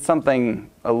 So you need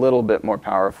something a little bit more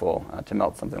powerful to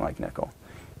melt something like nickel.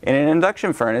 In an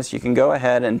induction furnace, you can go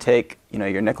ahead and take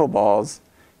your nickel balls.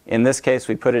 In this case,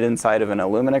 we put it inside of an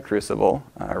alumina crucible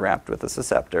wrapped with a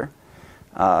susceptor.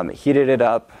 Heated it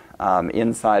up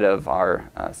inside of our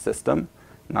system.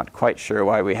 Not quite sure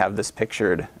why we have this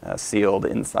pictured sealed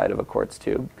inside of a quartz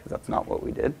tube, because that's not what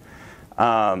we did.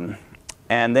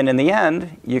 And then in the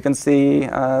end, you can see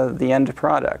the end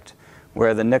product,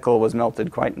 where the nickel was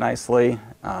melted quite nicely,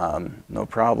 no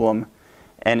problem.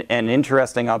 And an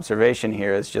interesting observation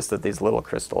here is just that these little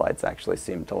crystallites actually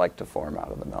seem to like to form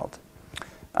out of the melt.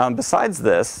 Besides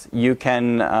this, you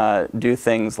can do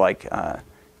things like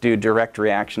do direct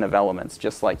reaction of elements,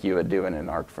 just like you would do in an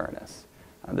arc furnace.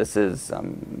 This is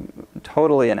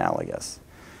totally analogous.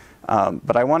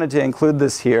 But I wanted to include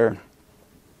this here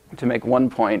to make one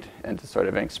point and to sort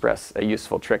of express a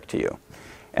useful trick to you.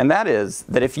 And that is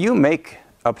that if you make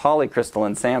a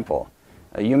polycrystalline sample,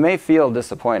 you may feel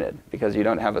disappointed because you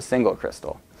don't have a single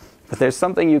crystal. But there's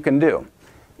something you can do.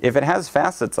 If it has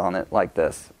facets on it like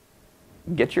this,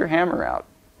 get your hammer out,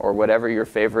 or whatever your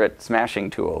favorite smashing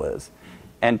tool is,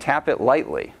 and tap it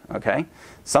lightly, okay?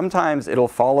 Sometimes it'll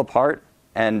fall apart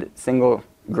and single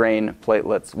grain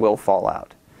platelets will fall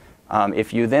out.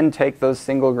 If you then take those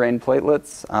single grain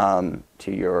platelets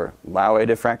to your Laue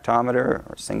diffractometer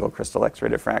or single crystal X-ray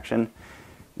diffraction,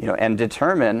 and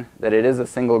determine that it is a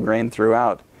single grain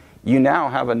throughout, you now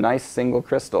have a nice single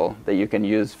crystal that you can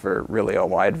use for really a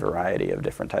wide variety of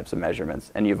different types of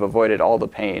measurements, and you've avoided all the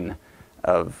pain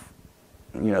of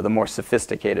the more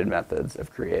sophisticated methods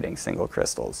of creating single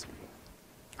crystals.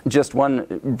 Just one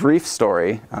brief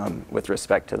story with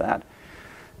respect to that.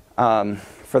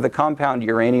 For the compound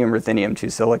uranium ruthenium 2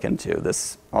 silicon 2,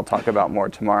 this I'll talk about more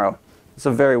tomorrow. It's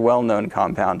a very well-known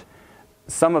compound.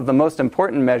 Some of the most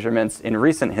important measurements in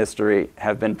recent history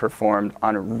have been performed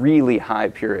on really high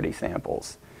purity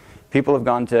samples. People have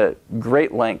gone to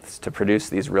great lengths to produce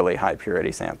these really high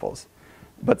purity samples.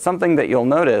 But something that you'll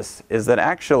notice is that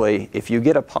actually, if you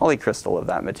get a polycrystal of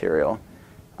that material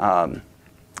and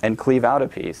cleave out a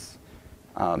piece,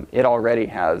 it already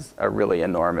has a really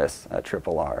enormous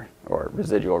RRR, or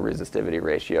residual resistivity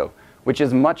ratio, which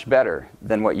is much better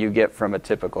than what you get from a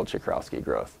typical Czochralski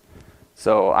growth.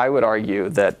 So I would argue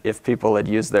that if people had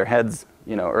used their heads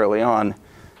early on,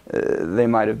 they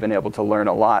might have been able to learn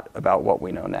a lot about what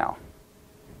we know now.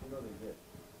 They did.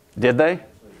 Did they?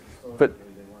 Actually, But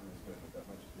they weren't as good, but that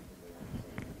much people they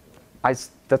weren't.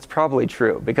 that's probably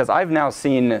true, because I've now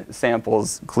seen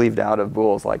samples cleaved out of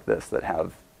boules like this that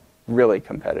have really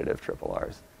competitive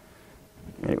RRRs.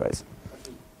 Anyways,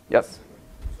 Actually, yes?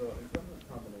 so in terms of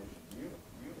combination, do you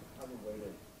have a way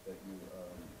that you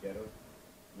get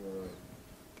your...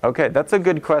 Okay, that's a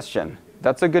good question.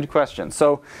 That's a good question.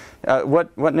 So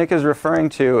what Nick is referring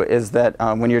to is that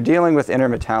when you're dealing with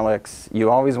intermetallics, you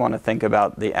always want to think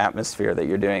about the atmosphere that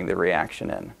you're doing the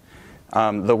reaction in.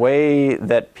 The way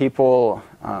that people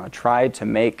try to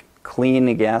make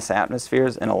clean gas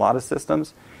atmospheres in a lot of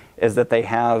systems is that they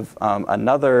have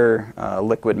another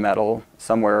liquid metal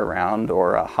somewhere around,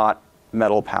 or a hot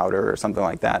metal powder or something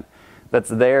like that, that's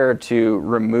there to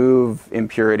remove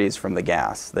impurities from the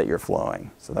gas that you're flowing.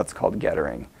 So that's called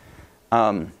gettering.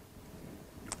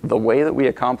 The way that we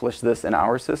accomplish this in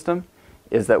our system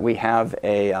is that we have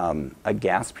a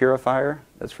gas purifier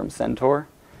that's from Centaur.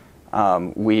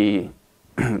 We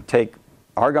take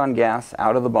argon gas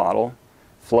out of the bottle,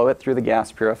 flow it through the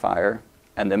gas purifier,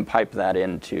 and then pipe that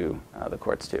into the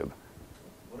quartz tube.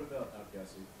 What about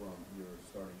outgassing from your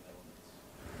starting elements?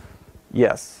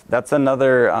 Yes, that's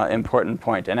another important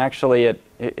point. And actually,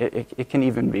 it can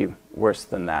even be worse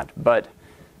than that. But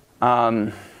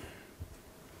I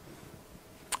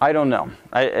don't know.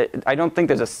 I don't think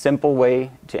there's a simple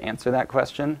way to answer that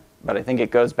question. But I think it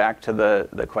goes back to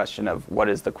the question of what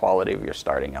is the quality of your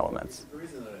starting elements. The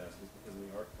reason that I ask is because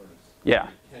in the arc furnace, Yeah. you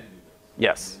can do this.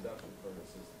 Yes. In the induction furnace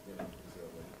is zero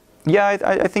way. Yeah,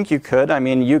 I think you could. I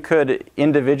mean, you could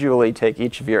individually take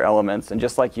each of your elements, and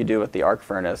just like you do with the arc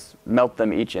furnace, melt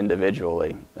them each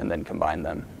individually and then combine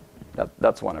them.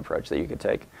 That's one approach that you could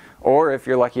take. Or if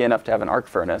you're lucky enough to have an arc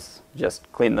furnace,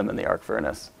 just clean them in the arc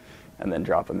furnace and then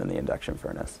drop them in the induction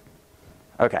furnace.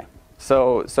 Okay,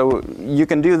 so you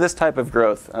can do this type of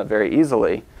growth very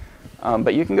easily.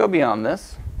 But you can go beyond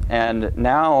this. And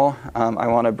now I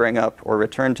want to bring up or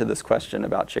return to this question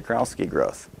about Czochralski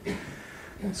growth.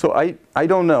 So I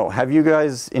don't know. Have you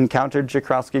guys encountered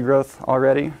Czochralski growth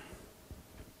already?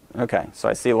 Okay, so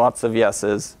I see lots of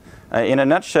yeses. In a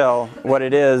nutshell, what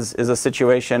it is a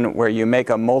situation where you make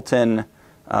a molten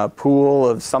pool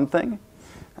of something.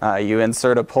 You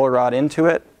insert a pull rod into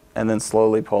it and then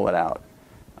slowly pull it out.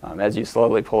 As you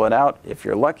slowly pull it out, if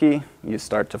you're lucky, you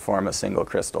start to form a single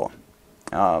crystal.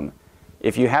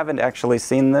 If you haven't actually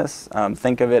seen this,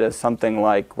 think of it as something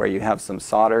like where you have some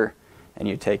solder and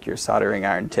you take your soldering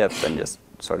iron tip and just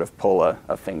sort of pull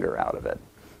a finger out of it.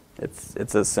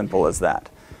 It's as simple as that.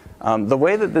 The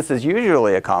way that this is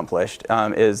usually accomplished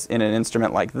is in an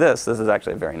instrument like this. This is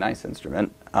actually a very nice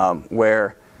instrument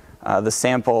where the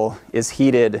sample is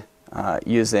heated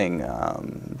using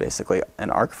basically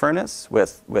an arc furnace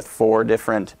with 4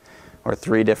 different or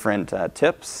 3 different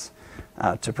tips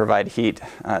to provide heat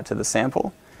to the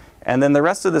sample. And then the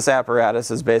rest of this apparatus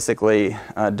is basically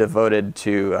devoted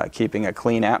to keeping a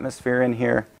clean atmosphere in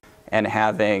here and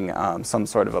having some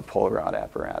sort of a pull rod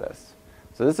apparatus.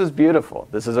 So this is beautiful.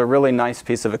 This is a really nice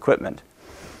piece of equipment.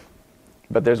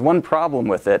 But there's one problem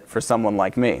with it for someone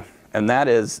like me, and that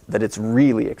is that it's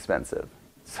really expensive.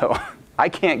 So I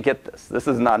can't get this. This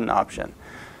is not an option.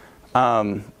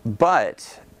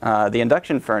 But the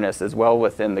induction furnace is well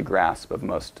within the grasp of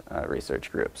most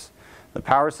research groups. The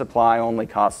power supply only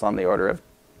costs on the order of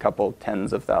a couple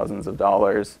tens of thousands of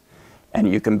dollars,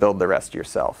 and you can build the rest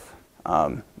yourself.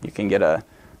 You can get a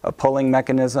pulling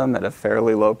mechanism at a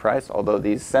fairly low price, although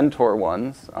these Centaur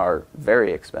ones are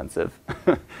very expensive.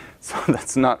 So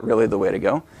that's not really the way to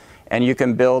go. And you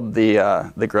can build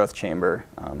the growth chamber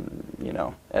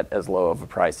at as low of a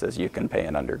price as you can pay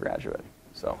an undergraduate.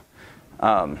 So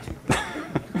I'm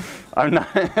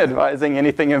not advising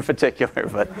anything in particular,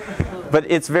 but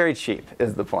it's very cheap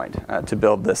is the point to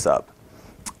build this up.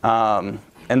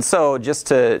 And so just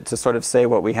to sort of say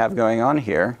what we have going on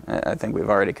here, I think we've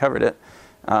already covered it,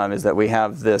 is that we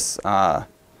have this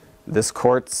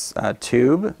quartz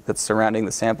tube that's surrounding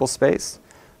the sample space.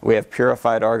 We have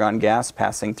purified argon gas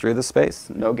passing through the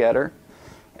space, no getter.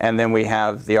 And then we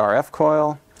have the RF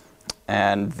coil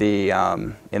and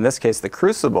in this case, the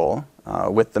crucible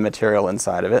with the material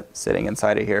inside of it, sitting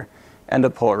inside of here, and a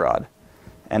pull rod.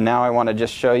 And now I want to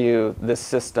just show you this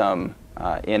system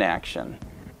in action.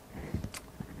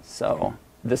 So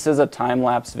this is a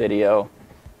time-lapse video.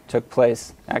 Took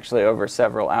place actually over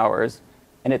several hours,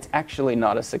 and it's actually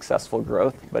not a successful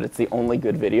growth, but it's the only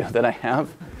good video that I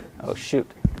have. Oh shoot,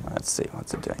 let's see,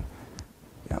 what's it doing?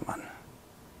 Come on,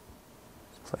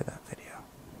 let's play that video.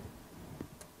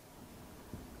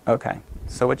 Okay,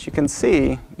 so what you can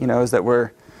see, is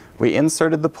that we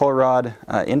inserted the pull rod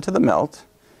into the melt,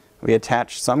 we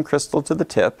attached some crystal to the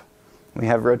tip, we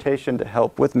have rotation to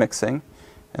help with mixing,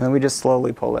 and then we just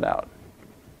slowly pull it out.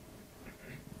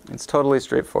 It's totally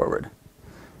straightforward.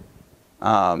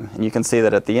 And you can see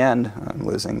that at the end, I'm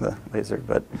losing the laser,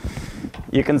 but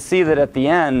you can see that at the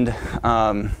end,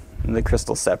 the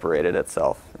crystal separated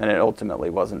itself, and it ultimately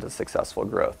wasn't a successful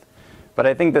growth. But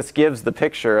I think this gives the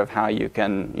picture of how you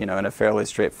can, in a fairly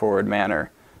straightforward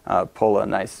manner, pull a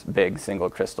nice big single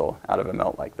crystal out of a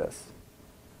melt like this.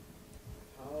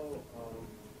 How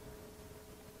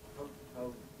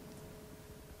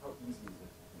easy is it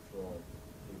to control?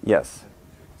 Yes.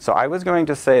 So I was going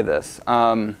to say this.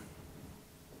 I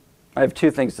have 2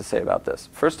 things to say about this.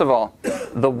 First of all,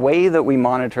 the way that we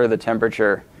monitor the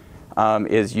temperature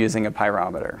is using a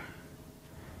pyrometer.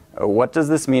 What does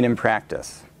this mean in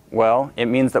practice? Well, it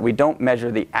means that we don't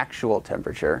measure the actual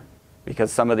temperature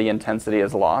because some of the intensity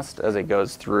is lost as it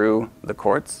goes through the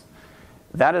quartz.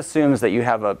 That assumes that you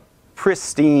have a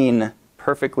pristine,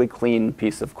 perfectly clean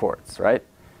piece of quartz, right?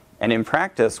 And in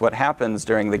practice, what happens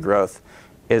during the growth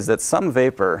is that some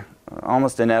vapor,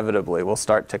 almost inevitably, will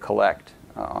start to collect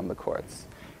on the quartz.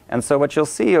 And so what you'll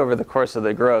see over the course of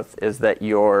the growth is that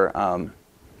your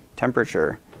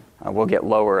temperature will get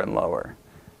lower and lower.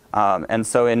 And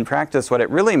so in practice, what it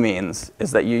really means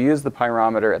is that you use the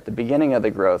pyrometer at the beginning of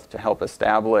the growth to help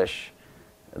establish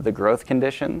the growth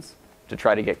conditions, to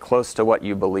try to get close to what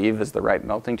you believe is the right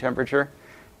melting temperature,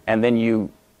 and then you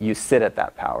sit at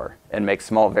that power and make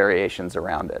small variations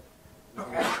around it.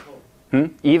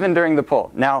 Even during the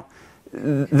pull. Now,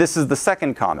 this is the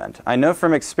second comment. I know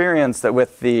from experience that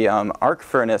with the arc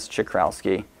furnace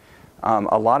Czochralski,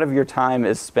 a lot of your time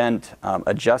is spent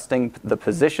adjusting the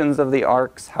positions of the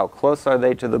arcs, how close are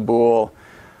they to the boule,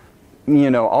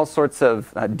 all sorts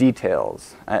of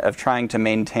details of trying to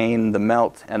maintain the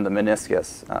melt and the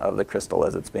meniscus of the crystal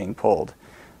as it's being pulled.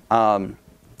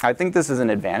 I think this is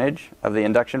an advantage of the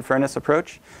induction furnace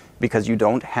approach because you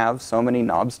don't have so many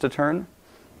knobs to turn.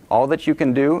 All that you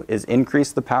can do is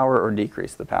increase the power or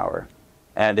decrease the power.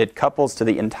 And it couples to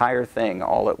the entire thing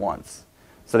all at once.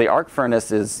 So the arc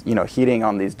furnace is, heating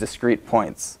on these discrete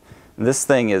points. This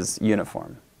thing is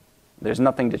uniform. There's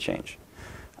nothing to change.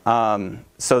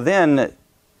 So then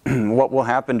what will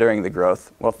happen during the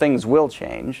growth? Well, things will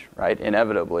change, right,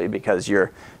 inevitably, because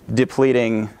you're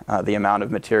depleting the amount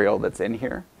of material that's in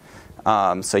here.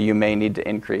 So you may need to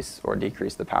increase or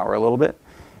decrease the power a little bit.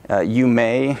 You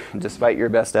may, despite your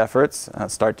best efforts,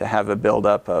 start to have a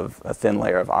buildup of a thin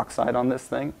layer of oxide on this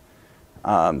thing.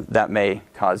 That may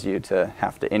cause you to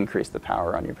have to increase the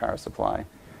power on your power supply.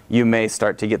 You may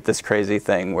start to get this crazy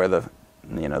thing where the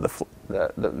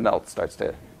melt starts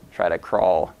to try to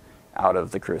crawl out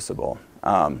of the crucible.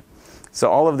 So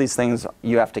all of these things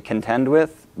you have to contend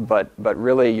with, but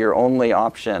really your only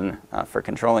option for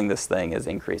controlling this thing is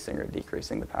increasing or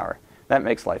decreasing the power. That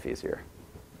makes life easier.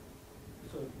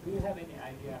 So do you have any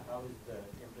idea how is the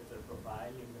temperature profile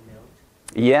in the melt?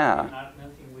 Yeah. We're not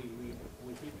melting, we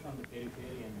heat from the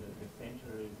periphery and the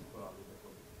center is probably the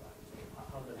 45. So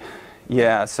how does it?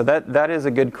 Yeah, so that is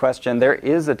a good question. There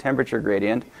is a temperature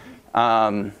gradient.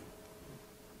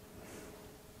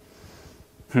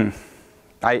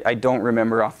 I don't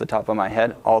remember off the top of my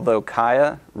head, although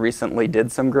Kaya recently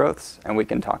did some growths, and we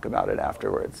can talk about it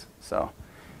afterwards. So,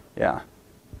 yeah.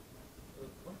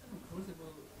 What kind of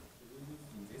crucible do you use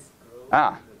in this growth?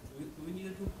 Ah. Do we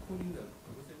need to cool the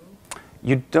crucible?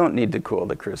 You don't need to cool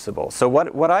the crucible. So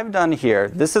what I've done here,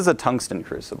 this is a tungsten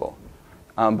crucible.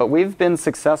 But we've been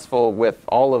successful with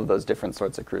all of those different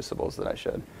sorts of crucibles that I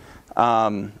showed.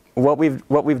 What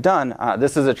we've done,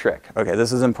 this is a trick. Okay,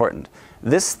 this is important.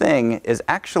 This thing is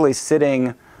actually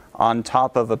sitting on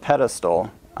top of a pedestal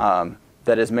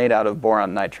that is made out of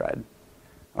boron nitride.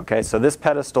 Okay, so this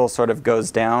pedestal sort of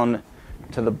goes down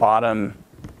to the bottom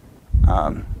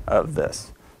of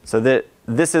this. So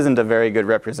this isn't a very good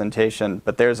representation,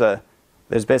 but there's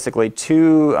basically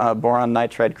two boron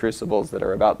nitride crucibles that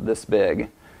are about this big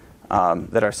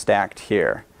that are stacked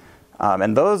here.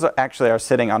 And those actually are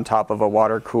sitting on top of a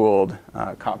water-cooled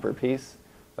copper piece.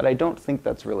 But I don't think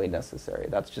that's really necessary.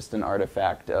 That's just an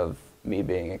artifact of me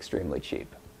being extremely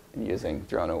cheap and using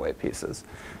thrown-away pieces.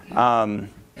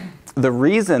 The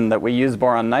reason that we use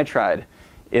boron nitride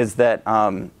is that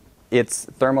its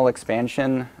thermal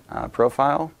expansion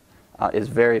profile is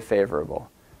very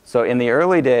favorable. So in the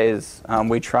early days,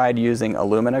 we tried using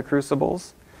alumina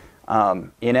crucibles.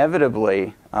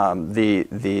 Inevitably,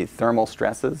 the thermal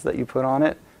stresses that you put on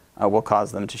it will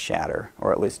cause them to shatter,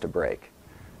 or at least to break.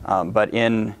 But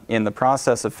in the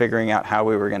process of figuring out how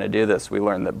we were going to do this, we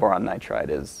learned that boron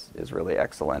nitride is really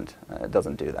excellent. It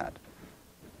doesn't do that.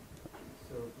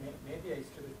 So maybe a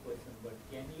stupid question, but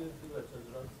can you do a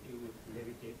Chozrovsky with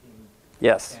levitating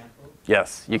Yes. sample?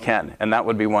 Yes, you can, and that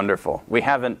would be wonderful. We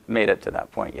haven't made it to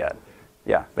that point yet.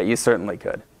 Yeah, but you certainly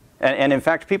could. And in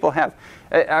fact, people have.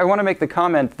 I want to make the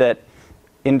comment that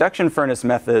induction furnace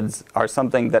methods are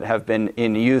something that have been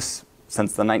in use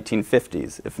since the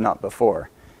 1950s, if not before.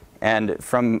 And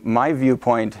from my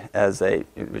viewpoint,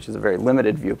 which is a very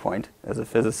limited viewpoint as a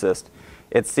physicist,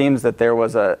 it seems that there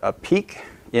was a peak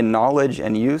in knowledge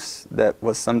and use that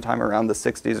was sometime around the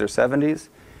 60s or 70s,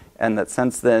 and that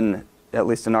since then, at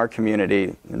least in our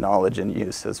community, the knowledge and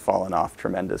use has fallen off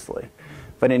tremendously.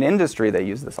 But in industry, they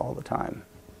use this all the time.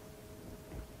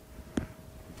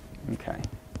 Okay.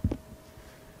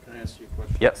 Can I ask you a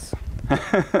question? Yes. Do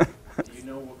you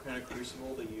know what kind of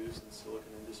crucible they use in the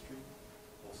silicon industry?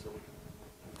 All silicon.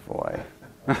 Boy.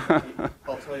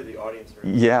 I'll tell you the audience.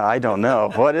 Yeah, I don't know.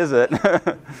 What is it?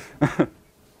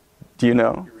 Do you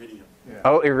know? Iridium. Yeah.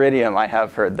 Oh, iridium. I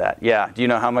have heard that. Yeah. Do you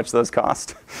know how much those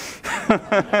cost? So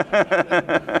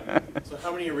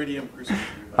how many iridium crucibles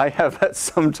do you have? I have a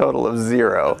sum total of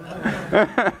 0.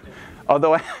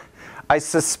 Although I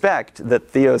suspect that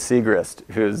Theo Segrist,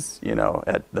 who's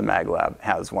at the Mag Lab,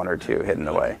 has 1 or 2 hidden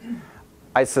away.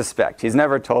 I suspect. He's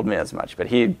never told me as much, but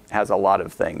he has a lot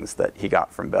of things that he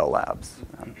got from Bell Labs.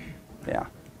 Yeah.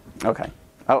 Okay.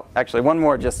 Oh, actually, one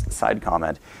more just side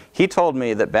comment. He told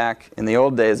me that back in the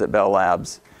old days at Bell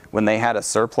Labs, when they had a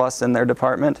surplus in their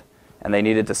department and they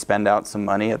needed to spend out some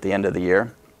money at the end of the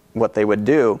year, what they would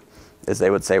do is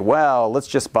they would say, well, let's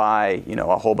just buy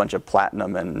a whole bunch of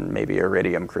platinum and maybe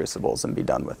iridium crucibles and be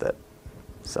done with it.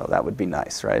 So that would be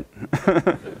nice, right?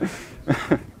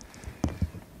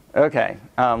 Okay,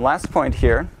 last point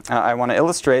here. I want to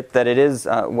illustrate that it is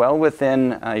well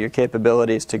within your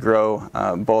capabilities to grow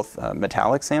both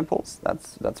metallic samples.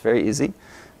 That's very easy,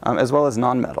 as well as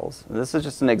nonmetals. This is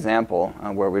just an example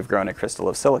where we've grown a crystal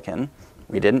of silicon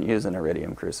We didn't use an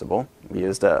iridium crucible. We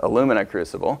used a alumina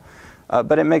crucible.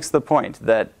 But it makes the point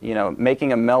that,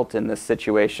 making a melt in this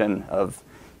situation of,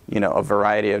 a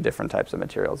variety of different types of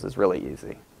materials is really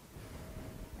easy.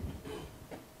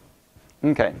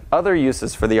 Okay, other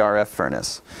uses for the RF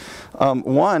furnace.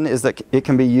 One is that it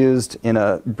can be used in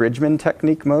a Bridgman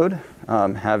technique mode.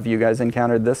 Have you guys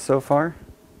encountered this so far?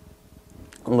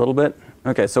 A little bit?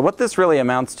 Okay, so what this really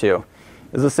amounts to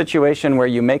is a situation where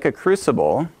you make a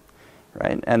crucible,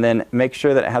 right, and then make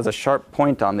sure that it has a sharp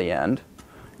point on the end.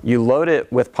 You load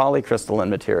it with polycrystalline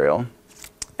material,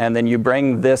 and then you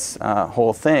bring this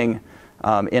whole thing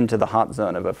into the hot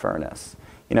zone of a furnace.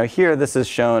 Here this is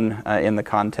shown in the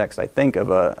context, I think,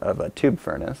 of a tube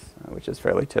furnace, which is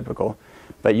fairly typical.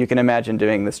 But you can imagine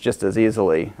doing this just as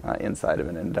easily inside of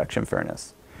an induction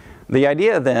furnace. The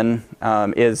idea then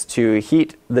is to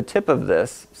heat the tip of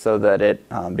this so that it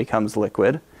becomes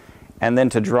liquid, and then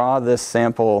to draw this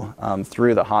sample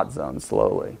through the hot zone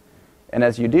slowly. And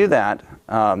as you do that,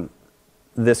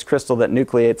 this crystal that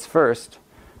nucleates first,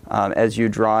 as you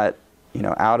draw it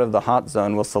out of the hot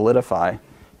zone, will solidify,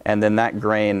 and then that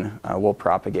grain will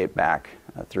propagate back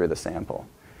through the sample.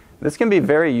 This can be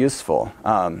very useful,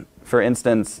 for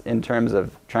instance, in terms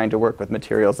of trying to work with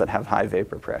materials that have high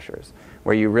vapor pressures,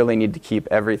 where you really need to keep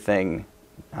everything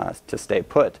to stay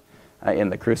put in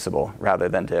the crucible rather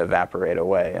than to evaporate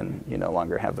away and you no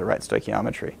longer have the right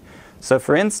stoichiometry. So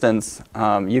for instance,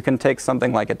 you can take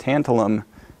something like a tantalum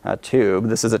tube.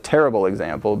 This is a terrible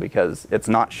example because it's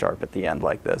not sharp at the end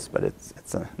like this, but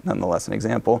it's nonetheless an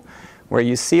example, where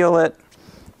you seal it,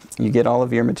 you get all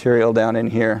of your material down in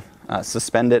here,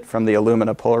 suspend it from the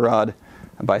alumina pull rod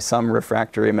by some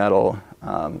refractory metal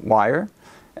wire,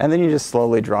 and then you just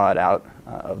slowly draw it out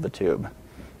of the tube.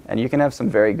 And you can have some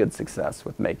very good success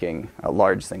with making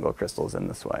large single crystals in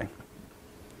this way.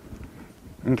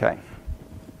 Okay.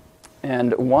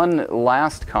 And one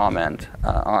last comment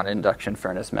on induction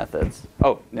furnace methods.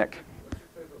 Oh, Nick.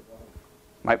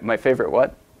 My favorite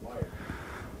what?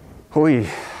 Wire.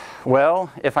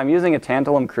 Well, if I'm using a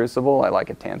tantalum crucible, I like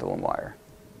a tantalum wire.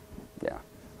 Yeah.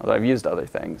 Although I've used other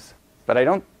things. But I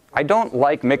don't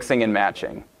like mixing and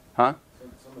matching. Huh?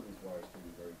 Some of these wires can be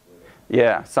very brittle.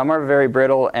 Yeah, some are very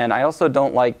brittle, and I also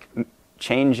don't like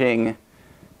changing,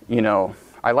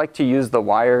 I like to use the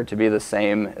wire to be the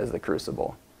same as the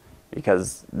crucible,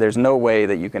 because there's no way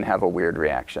that you can have a weird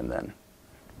reaction then.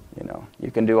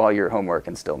 You can do all your homework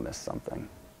and still miss something.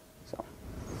 So,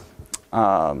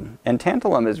 and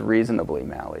tantalum is reasonably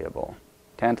malleable.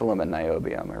 Tantalum and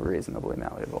niobium are reasonably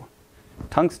malleable.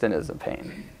 Tungsten is a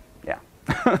pain. Yeah.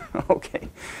 Okay.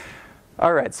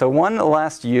 All right, so one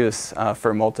last use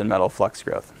for molten metal flux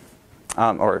growth,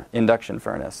 or induction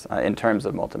furnace, in terms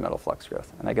of molten metal flux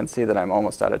growth. And I can see that I'm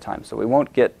almost out of time, so we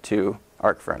won't get to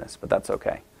arc furnace, but that's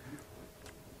okay.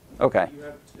 Okay. You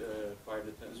have 5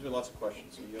 to 10. There's been lots of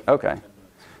questions, so you have okay. 5 to 10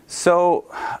 minutes. So,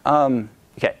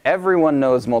 okay, everyone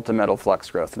knows molten metal flux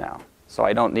growth now, so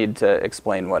I don't need to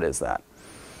explain what is that.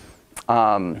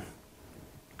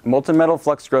 Molten metal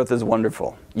flux growth is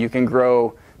wonderful. You can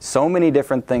grow so many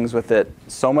different things with it.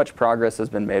 So much progress has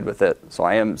been made with it. So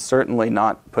I am certainly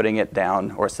not putting it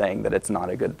down or saying that it's not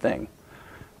a good thing.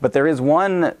 But there is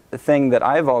one thing that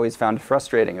I've always found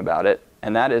frustrating about it,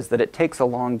 and that is that it takes a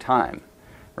long time,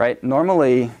 right?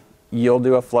 Normally, you'll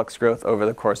do a flux growth over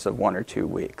the course of 1 or 2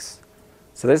 weeks.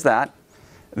 So there's that.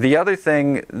 The other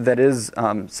thing that is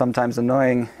sometimes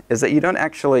annoying is that you don't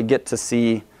actually get to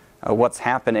see what's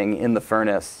happening in the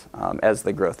furnace as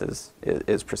the growth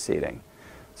is proceeding.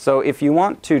 So if you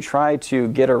want to try to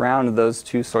get around those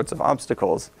two sorts of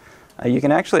obstacles, you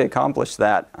can actually accomplish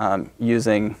that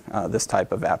using this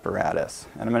type of apparatus.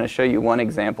 And I'm going to show you one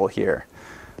example here.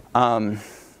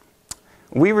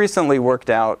 We recently worked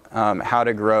out how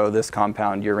to grow this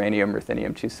compound, uranium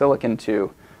ruthenium 2 silicon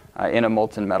 2, in a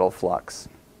molten metal flux.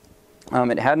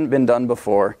 It hadn't been done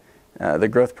before. The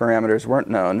growth parameters weren't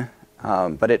known.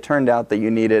 But it turned out that you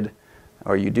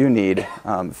do need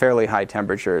fairly high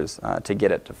temperatures to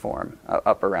get it to form,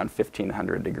 up around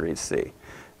 1500 degrees C.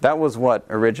 That was what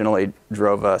originally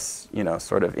drove us,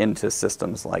 sort of into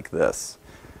systems like this.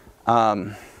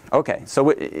 Okay,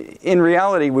 so in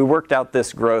reality, we worked out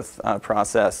this growth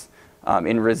process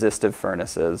in resistive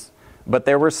furnaces, but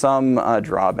there were some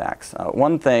drawbacks.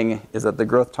 One thing is that the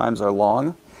growth times are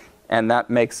long, and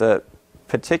that makes a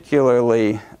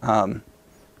particularly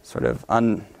sort of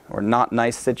not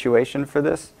nice situation for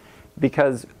this,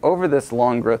 because over this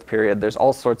long growth period, there's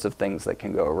all sorts of things that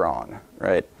can go wrong,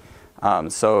 right?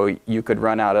 So you could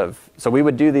run out of, so we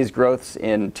would do these growths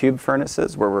in tube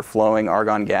furnaces where we're flowing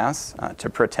argon gas to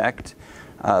protect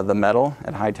the metal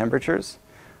at high temperatures.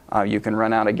 You can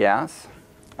run out of gas,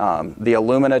 the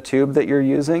alumina tube that you're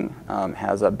using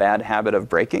has a bad habit of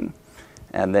breaking,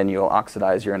 and then you'll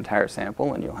oxidize your entire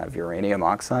sample and you'll have uranium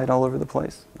oxide all over the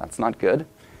place. That's not good.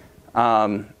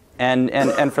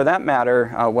 And for that matter,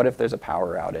 what if there's a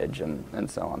power outage and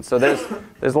so on? So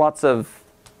there's lots of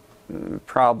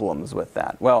problems with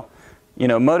that. Well,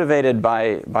 motivated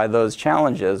by those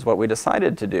challenges, what we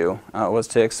decided to do was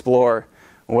to explore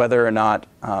whether or not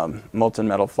molten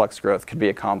metal flux growth could be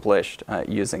accomplished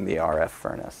using the RF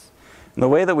furnace. And the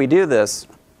way that we do this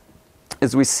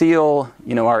is we seal,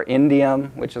 our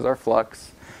indium, which is our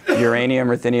flux, uranium,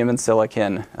 ruthenium, and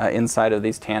silicon inside of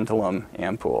these tantalum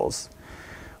ampoules.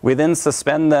 We then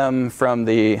suspend them from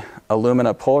the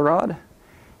alumina pull rod,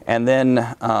 and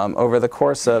then over the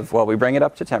course of, we bring it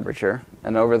up to temperature,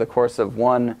 and over the course of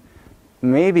 1,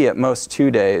 maybe at most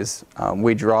 2 days,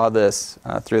 we draw this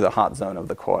through the hot zone of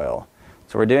the coil.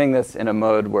 So we're doing this in a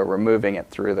mode where we're moving it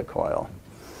through the coil.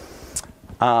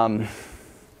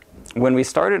 When we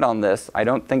started on this, I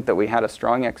don't think that we had a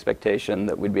strong expectation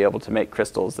that we'd be able to make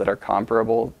crystals that are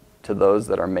comparable to those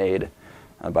that are made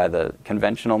by the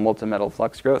conventional molten metal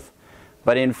flux growth.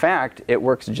 But in fact, it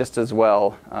works just as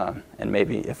well, and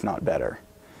maybe if not better.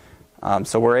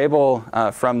 So we're able,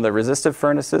 from the resistive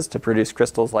furnaces, to produce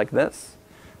crystals like this.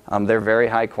 They're very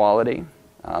high quality.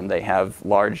 They have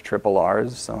large triple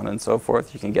Rs, so on and so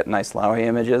forth. You can get nice Lowy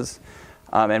images.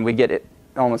 And we get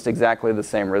almost exactly the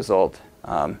same result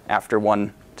after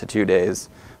 1 to 2 days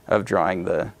of drawing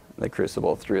the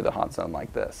crucible through the hot zone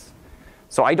like this.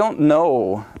 So I don't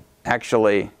know,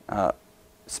 actually,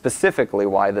 specifically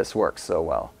why this works so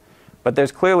well. But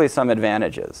there's clearly some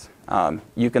advantages.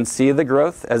 You can see the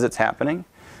growth as it's happening.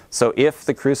 So if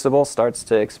the crucible starts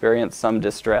to experience some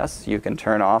distress, you can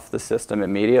turn off the system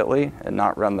immediately and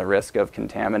not run the risk of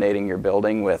contaminating your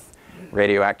building with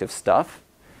radioactive stuff.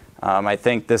 I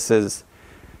think this is,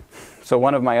 so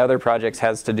one of my other projects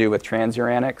has to do with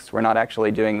transuranics. We're not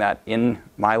actually doing that in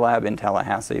my lab in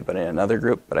Tallahassee, but in another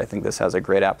group. But I think this has a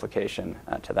great application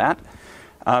to that.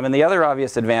 And the other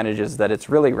obvious advantage is that it's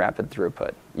really rapid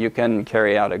throughput. You can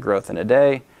carry out a growth in a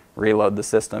day, reload the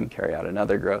system, carry out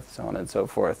another growth, so on and so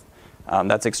forth.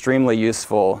 That's extremely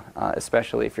useful,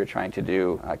 especially if you're trying to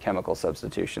do chemical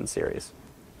substitution series.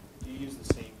 Do you use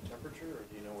the same temperature, or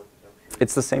do you know what the temperature is?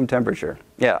 It's the same temperature.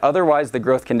 Yeah, otherwise the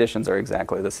growth conditions are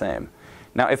exactly the same.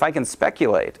 Now, if I can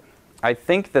speculate, I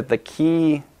think that the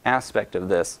key aspect of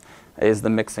this is the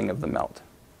mixing of the melt,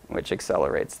 which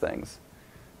accelerates things.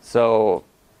 So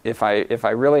if I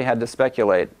really had to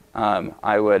speculate,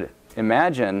 I would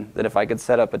imagine that if I could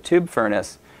set up a tube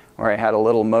furnace where I had a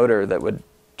little motor that would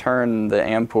turn the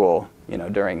ampoule,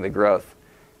 during the growth,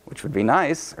 which would be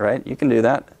nice, right? You can do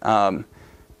that.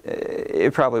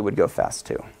 It probably would go fast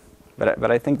too.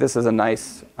 But I think this is a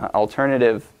nice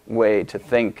alternative way to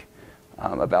think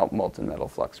about molten metal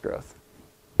flux growth.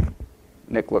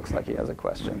 Nick looks like he has a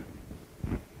question.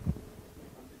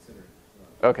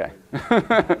 Okay.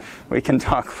 We can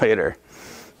talk later.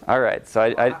 All right.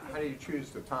 So how do you choose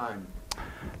the time?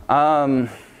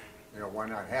 Why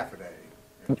not half a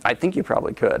day? I think you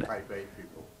probably could. Type 8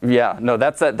 people. Yeah. No,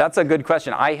 that's a good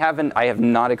question. I have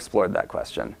not explored that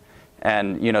question.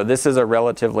 And this is a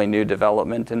relatively new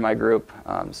development in my group,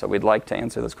 so we'd like to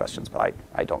answer those questions, but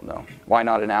I don't know. Why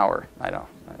not an hour? I don't.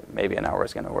 Maybe an hour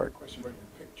is going to work. Question about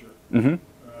your picture.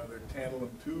 Mm-hmm. They're tantalum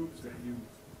tubes that you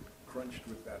crunched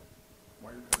with that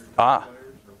wire cutter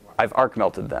pliers, or what? I've arc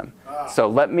melted them. So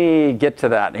let me get to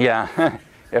that. Yeah.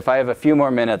 If I have a few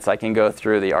more minutes, I can go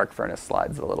through the arc furnace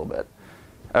slides a little bit.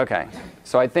 Okay.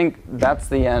 So I think that's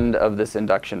the end of this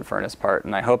induction furnace part,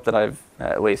 and I hope that I've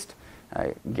at least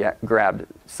grabbed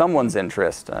someone's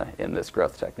interest in this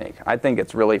growth technique. I think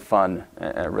it's really fun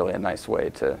and really a nice way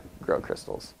to grow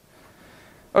crystals.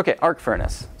 Okay, arc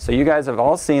furnace. So you guys have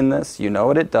all seen this. You know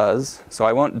what it does. So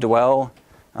I won't dwell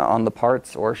on the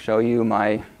parts or show you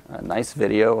my nice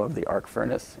video of the arc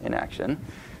furnace in action,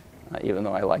 even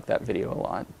though I like that video a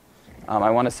lot. I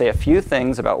want to say a few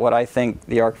things about what I think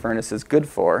the arc furnace is good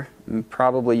for.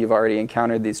 Probably you've already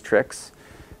encountered these tricks.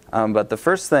 But the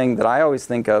first thing that I always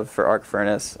think of for arc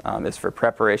furnace is for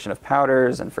preparation of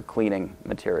powders and for cleaning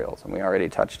materials, and we already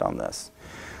touched on this.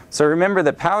 So remember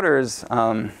that powders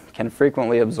can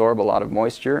frequently absorb a lot of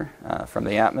moisture from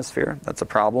the atmosphere. That's a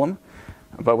problem.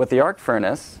 But with the arc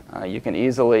furnace, you can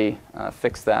easily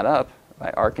fix that up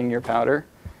by arcing your powder.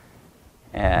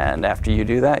 And after you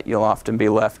do that, you'll often be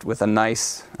left with a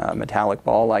nice metallic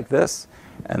ball like this,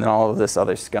 and then all of this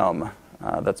other scum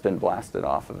that's been blasted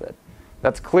off of it.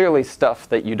 That's clearly stuff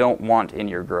that you don't want in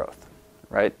your growth,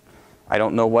 right? I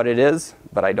don't know what it is,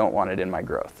 but I don't want it in my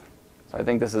growth. So I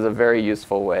think this is a very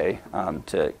useful way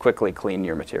to quickly clean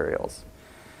your materials.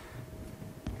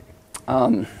 I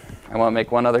want to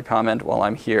make one other comment while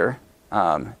I'm here,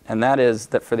 and that is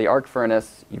that for the arc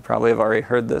furnace, you probably have already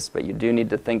heard this, but you do need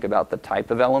to think about the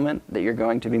type of element that you're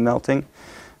going to be melting.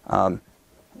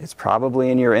 It's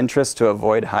probably in your interest to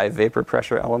avoid high vapor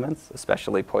pressure elements,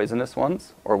 especially poisonous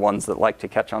ones, or ones that like to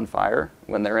catch on fire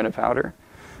when they're in a powder.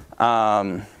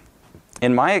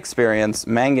 In my experience,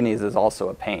 manganese is also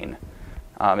a pain.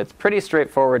 It's pretty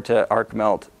straightforward to arc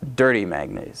melt dirty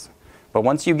manganese. But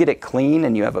once you get it clean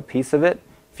and you have a piece of it,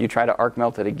 if you try to arc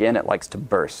melt it again, it likes to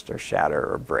burst or shatter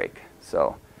or break.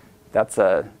 So that's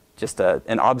just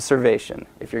an observation.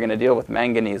 If you're going to deal with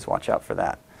manganese, watch out for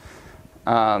that.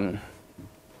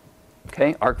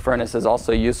 Okay, arc furnace is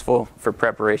also useful for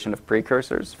preparation of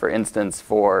precursors, for instance,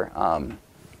 for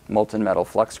molten metal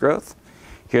flux growth.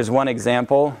 Here's one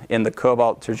example in the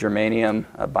cobalt to germanium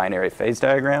binary phase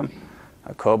diagram.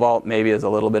 Cobalt maybe is a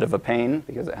little bit of a pain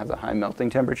because it has a high melting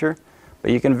temperature,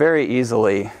 but you can very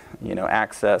easily,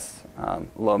 access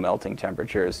low melting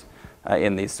temperatures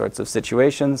in these sorts of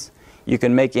situations. You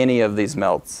can make any of these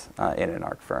melts in an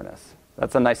arc furnace.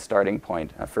 That's a nice starting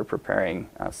point for preparing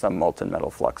some molten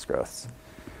metal flux growths.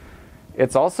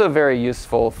 It's also very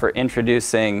useful for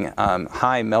introducing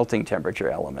high melting temperature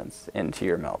elements into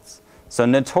your melts. So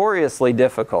notoriously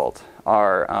difficult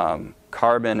are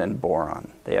carbon and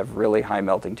boron. They have really high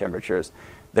melting temperatures.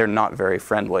 They're not very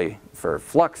friendly for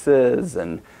fluxes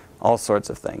and all sorts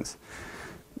of things.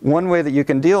 One way that you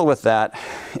can deal with that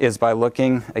is by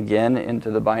looking again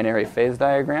into the binary phase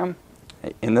diagram.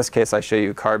 In this case, I show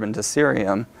you carbon to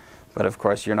cerium, but of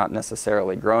course you're not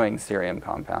necessarily growing cerium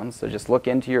compounds, so just look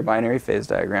into your binary phase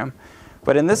diagram.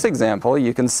 But in this example,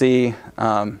 you can see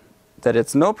that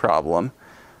it's no problem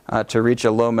to reach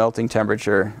a low melting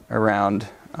temperature around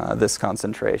this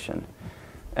concentration.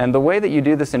 And the way that you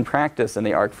do this in practice in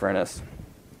the arc furnace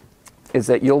is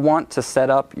that you'll want to set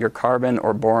up your carbon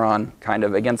or boron kind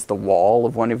of against the wall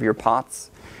of one of your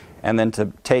pots, and then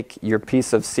to take your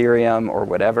piece of cerium or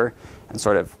whatever and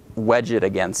sort of wedge it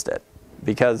against it.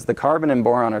 Because the carbon and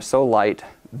boron are so light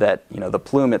that the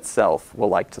plume itself will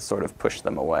like to sort of push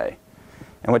them away.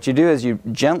 And what you do is you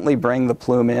gently bring the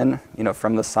plume in,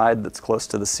 from the side that's close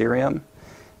to the cerium,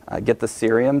 get the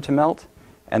cerium to melt,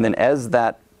 and then as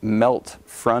that melt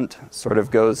front sort of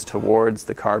goes towards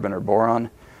the carbon or boron,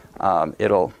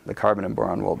 the carbon and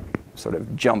boron will sort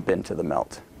of jump into the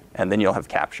melt, and then you'll have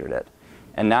captured it.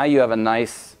 And now you have a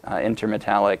nice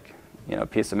intermetallic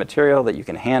piece of material that you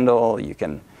can handle, you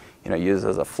can use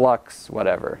as a flux,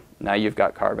 whatever. Now you've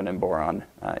got carbon and boron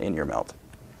in your melt.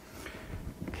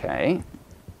 Okay,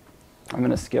 I'm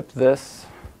going to skip this,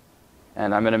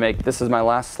 and I'm going to this is my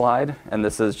last slide, and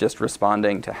this is just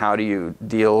responding to how do you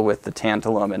deal with the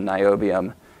tantalum and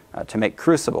niobium to make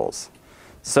crucibles.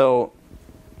 So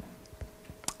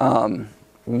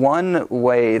one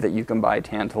way that you can buy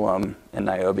tantalum and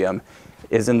niobium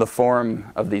is in the form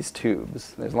of these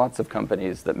tubes. There's lots of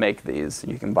companies that make these.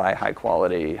 You can buy high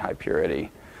quality, high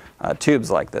purity tubes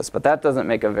like this, but that doesn't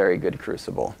make a very good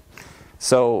crucible.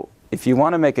 So if you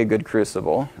want to make a good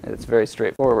crucible, it's very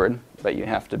straightforward, but you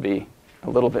have to be a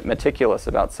little bit meticulous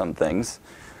about some things.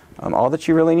 All that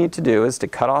you really need to do is to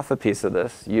cut off a piece of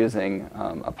this using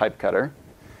a pipe cutter,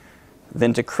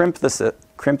 then to crimp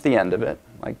the end of it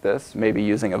like this, maybe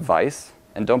using a vise,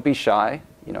 and don't be shy,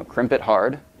 crimp it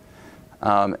hard.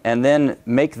 And then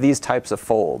make these types of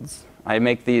folds. I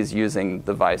make these using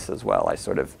the vise as well. I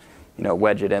sort of,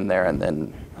 wedge it in there and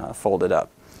then fold it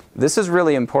up. This is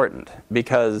really important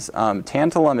because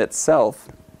tantalum itself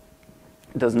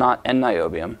does not, and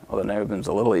niobium, although niobium is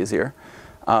a little easier,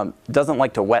 doesn't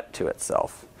like to wet to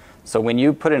itself. So when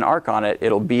you put an arc on it,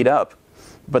 it'll bead up,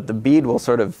 but the bead will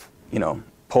sort of,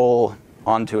 pull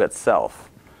onto itself.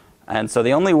 And so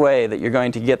the only way that you're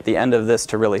going to get the end of this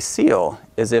to really seal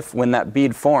is if when that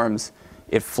bead forms,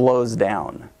 it flows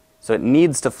down. So it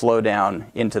needs to flow down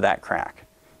into that crack.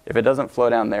 If it doesn't flow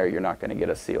down there, you're not going to get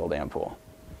a sealed ampoule.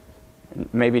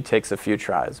 It maybe takes a few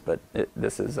tries, but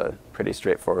this is a pretty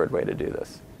straightforward way to do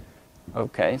this.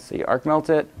 Okay, so you arc melt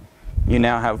it. You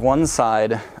now have one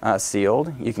side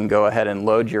sealed. You can go ahead and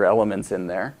load your elements in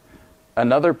there.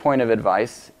 Another point of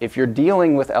advice, if you're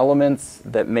dealing with elements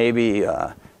that maybe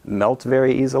melt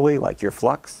very easily, like your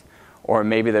flux, or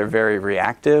maybe they're very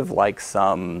reactive, like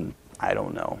some, I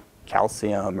don't know,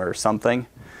 calcium or something,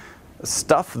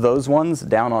 stuff those ones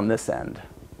down on this end,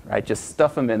 right? Just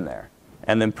stuff them in there.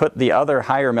 And then put the other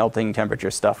higher melting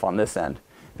temperature stuff on this end.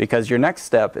 Because your next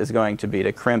step is going to be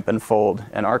to crimp and fold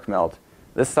and arc melt.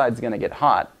 This side's going to get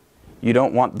hot. You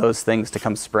don't want those things to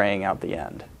come spraying out the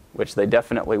end, which they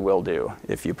definitely will do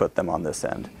if you put them on this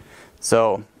end.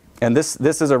 So, and this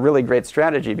is a really great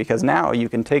strategy because now you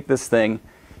can take this thing,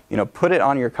 put it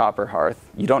on your copper hearth.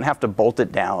 You don't have to bolt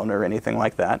it down or anything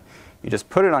like that. You just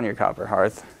put it on your copper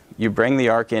hearth. You bring the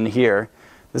arc in here.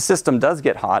 The system does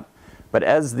get hot, but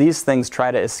as these things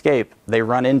try to escape, they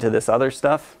run into this other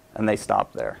stuff, and they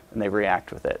stop there, and they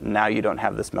react with it. And now you don't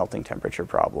have this melting temperature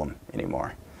problem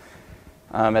anymore.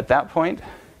 At that point,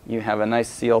 you have a nice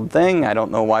sealed thing. I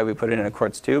don't know why we put it in a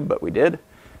quartz tube, but we did.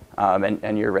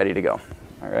 And you're ready to go.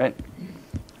 All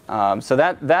right. So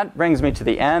that brings me to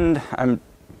the end. I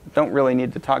don't really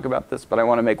need to talk about this, but I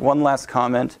want to make one last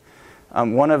comment.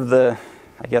 One of the,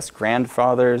 I guess,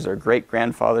 grandfathers or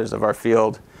great-grandfathers of our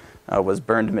field was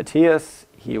Bernd Matthias.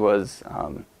 He was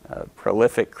a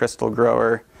prolific crystal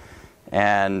grower.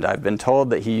 And I've been told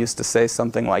that he used to say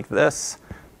something like this.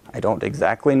 I don't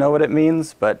exactly know what it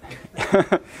means, but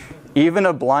even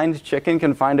a blind chicken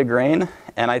can find a grain.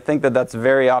 And I think that that's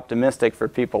very optimistic for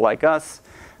people like us.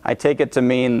 I take it to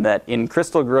mean that in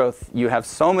crystal growth, you have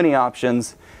so many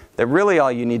options that really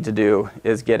all you need to do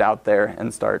is get out there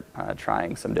and start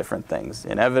trying some different things.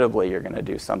 Inevitably, you're going to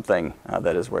do something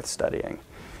that is worth studying.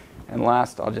 And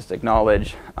last, I'll just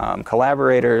acknowledge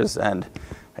collaborators, and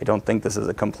I don't think this is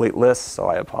a complete list, so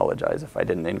I apologize if I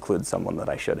didn't include someone that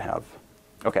I should have.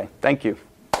 Okay, thank you.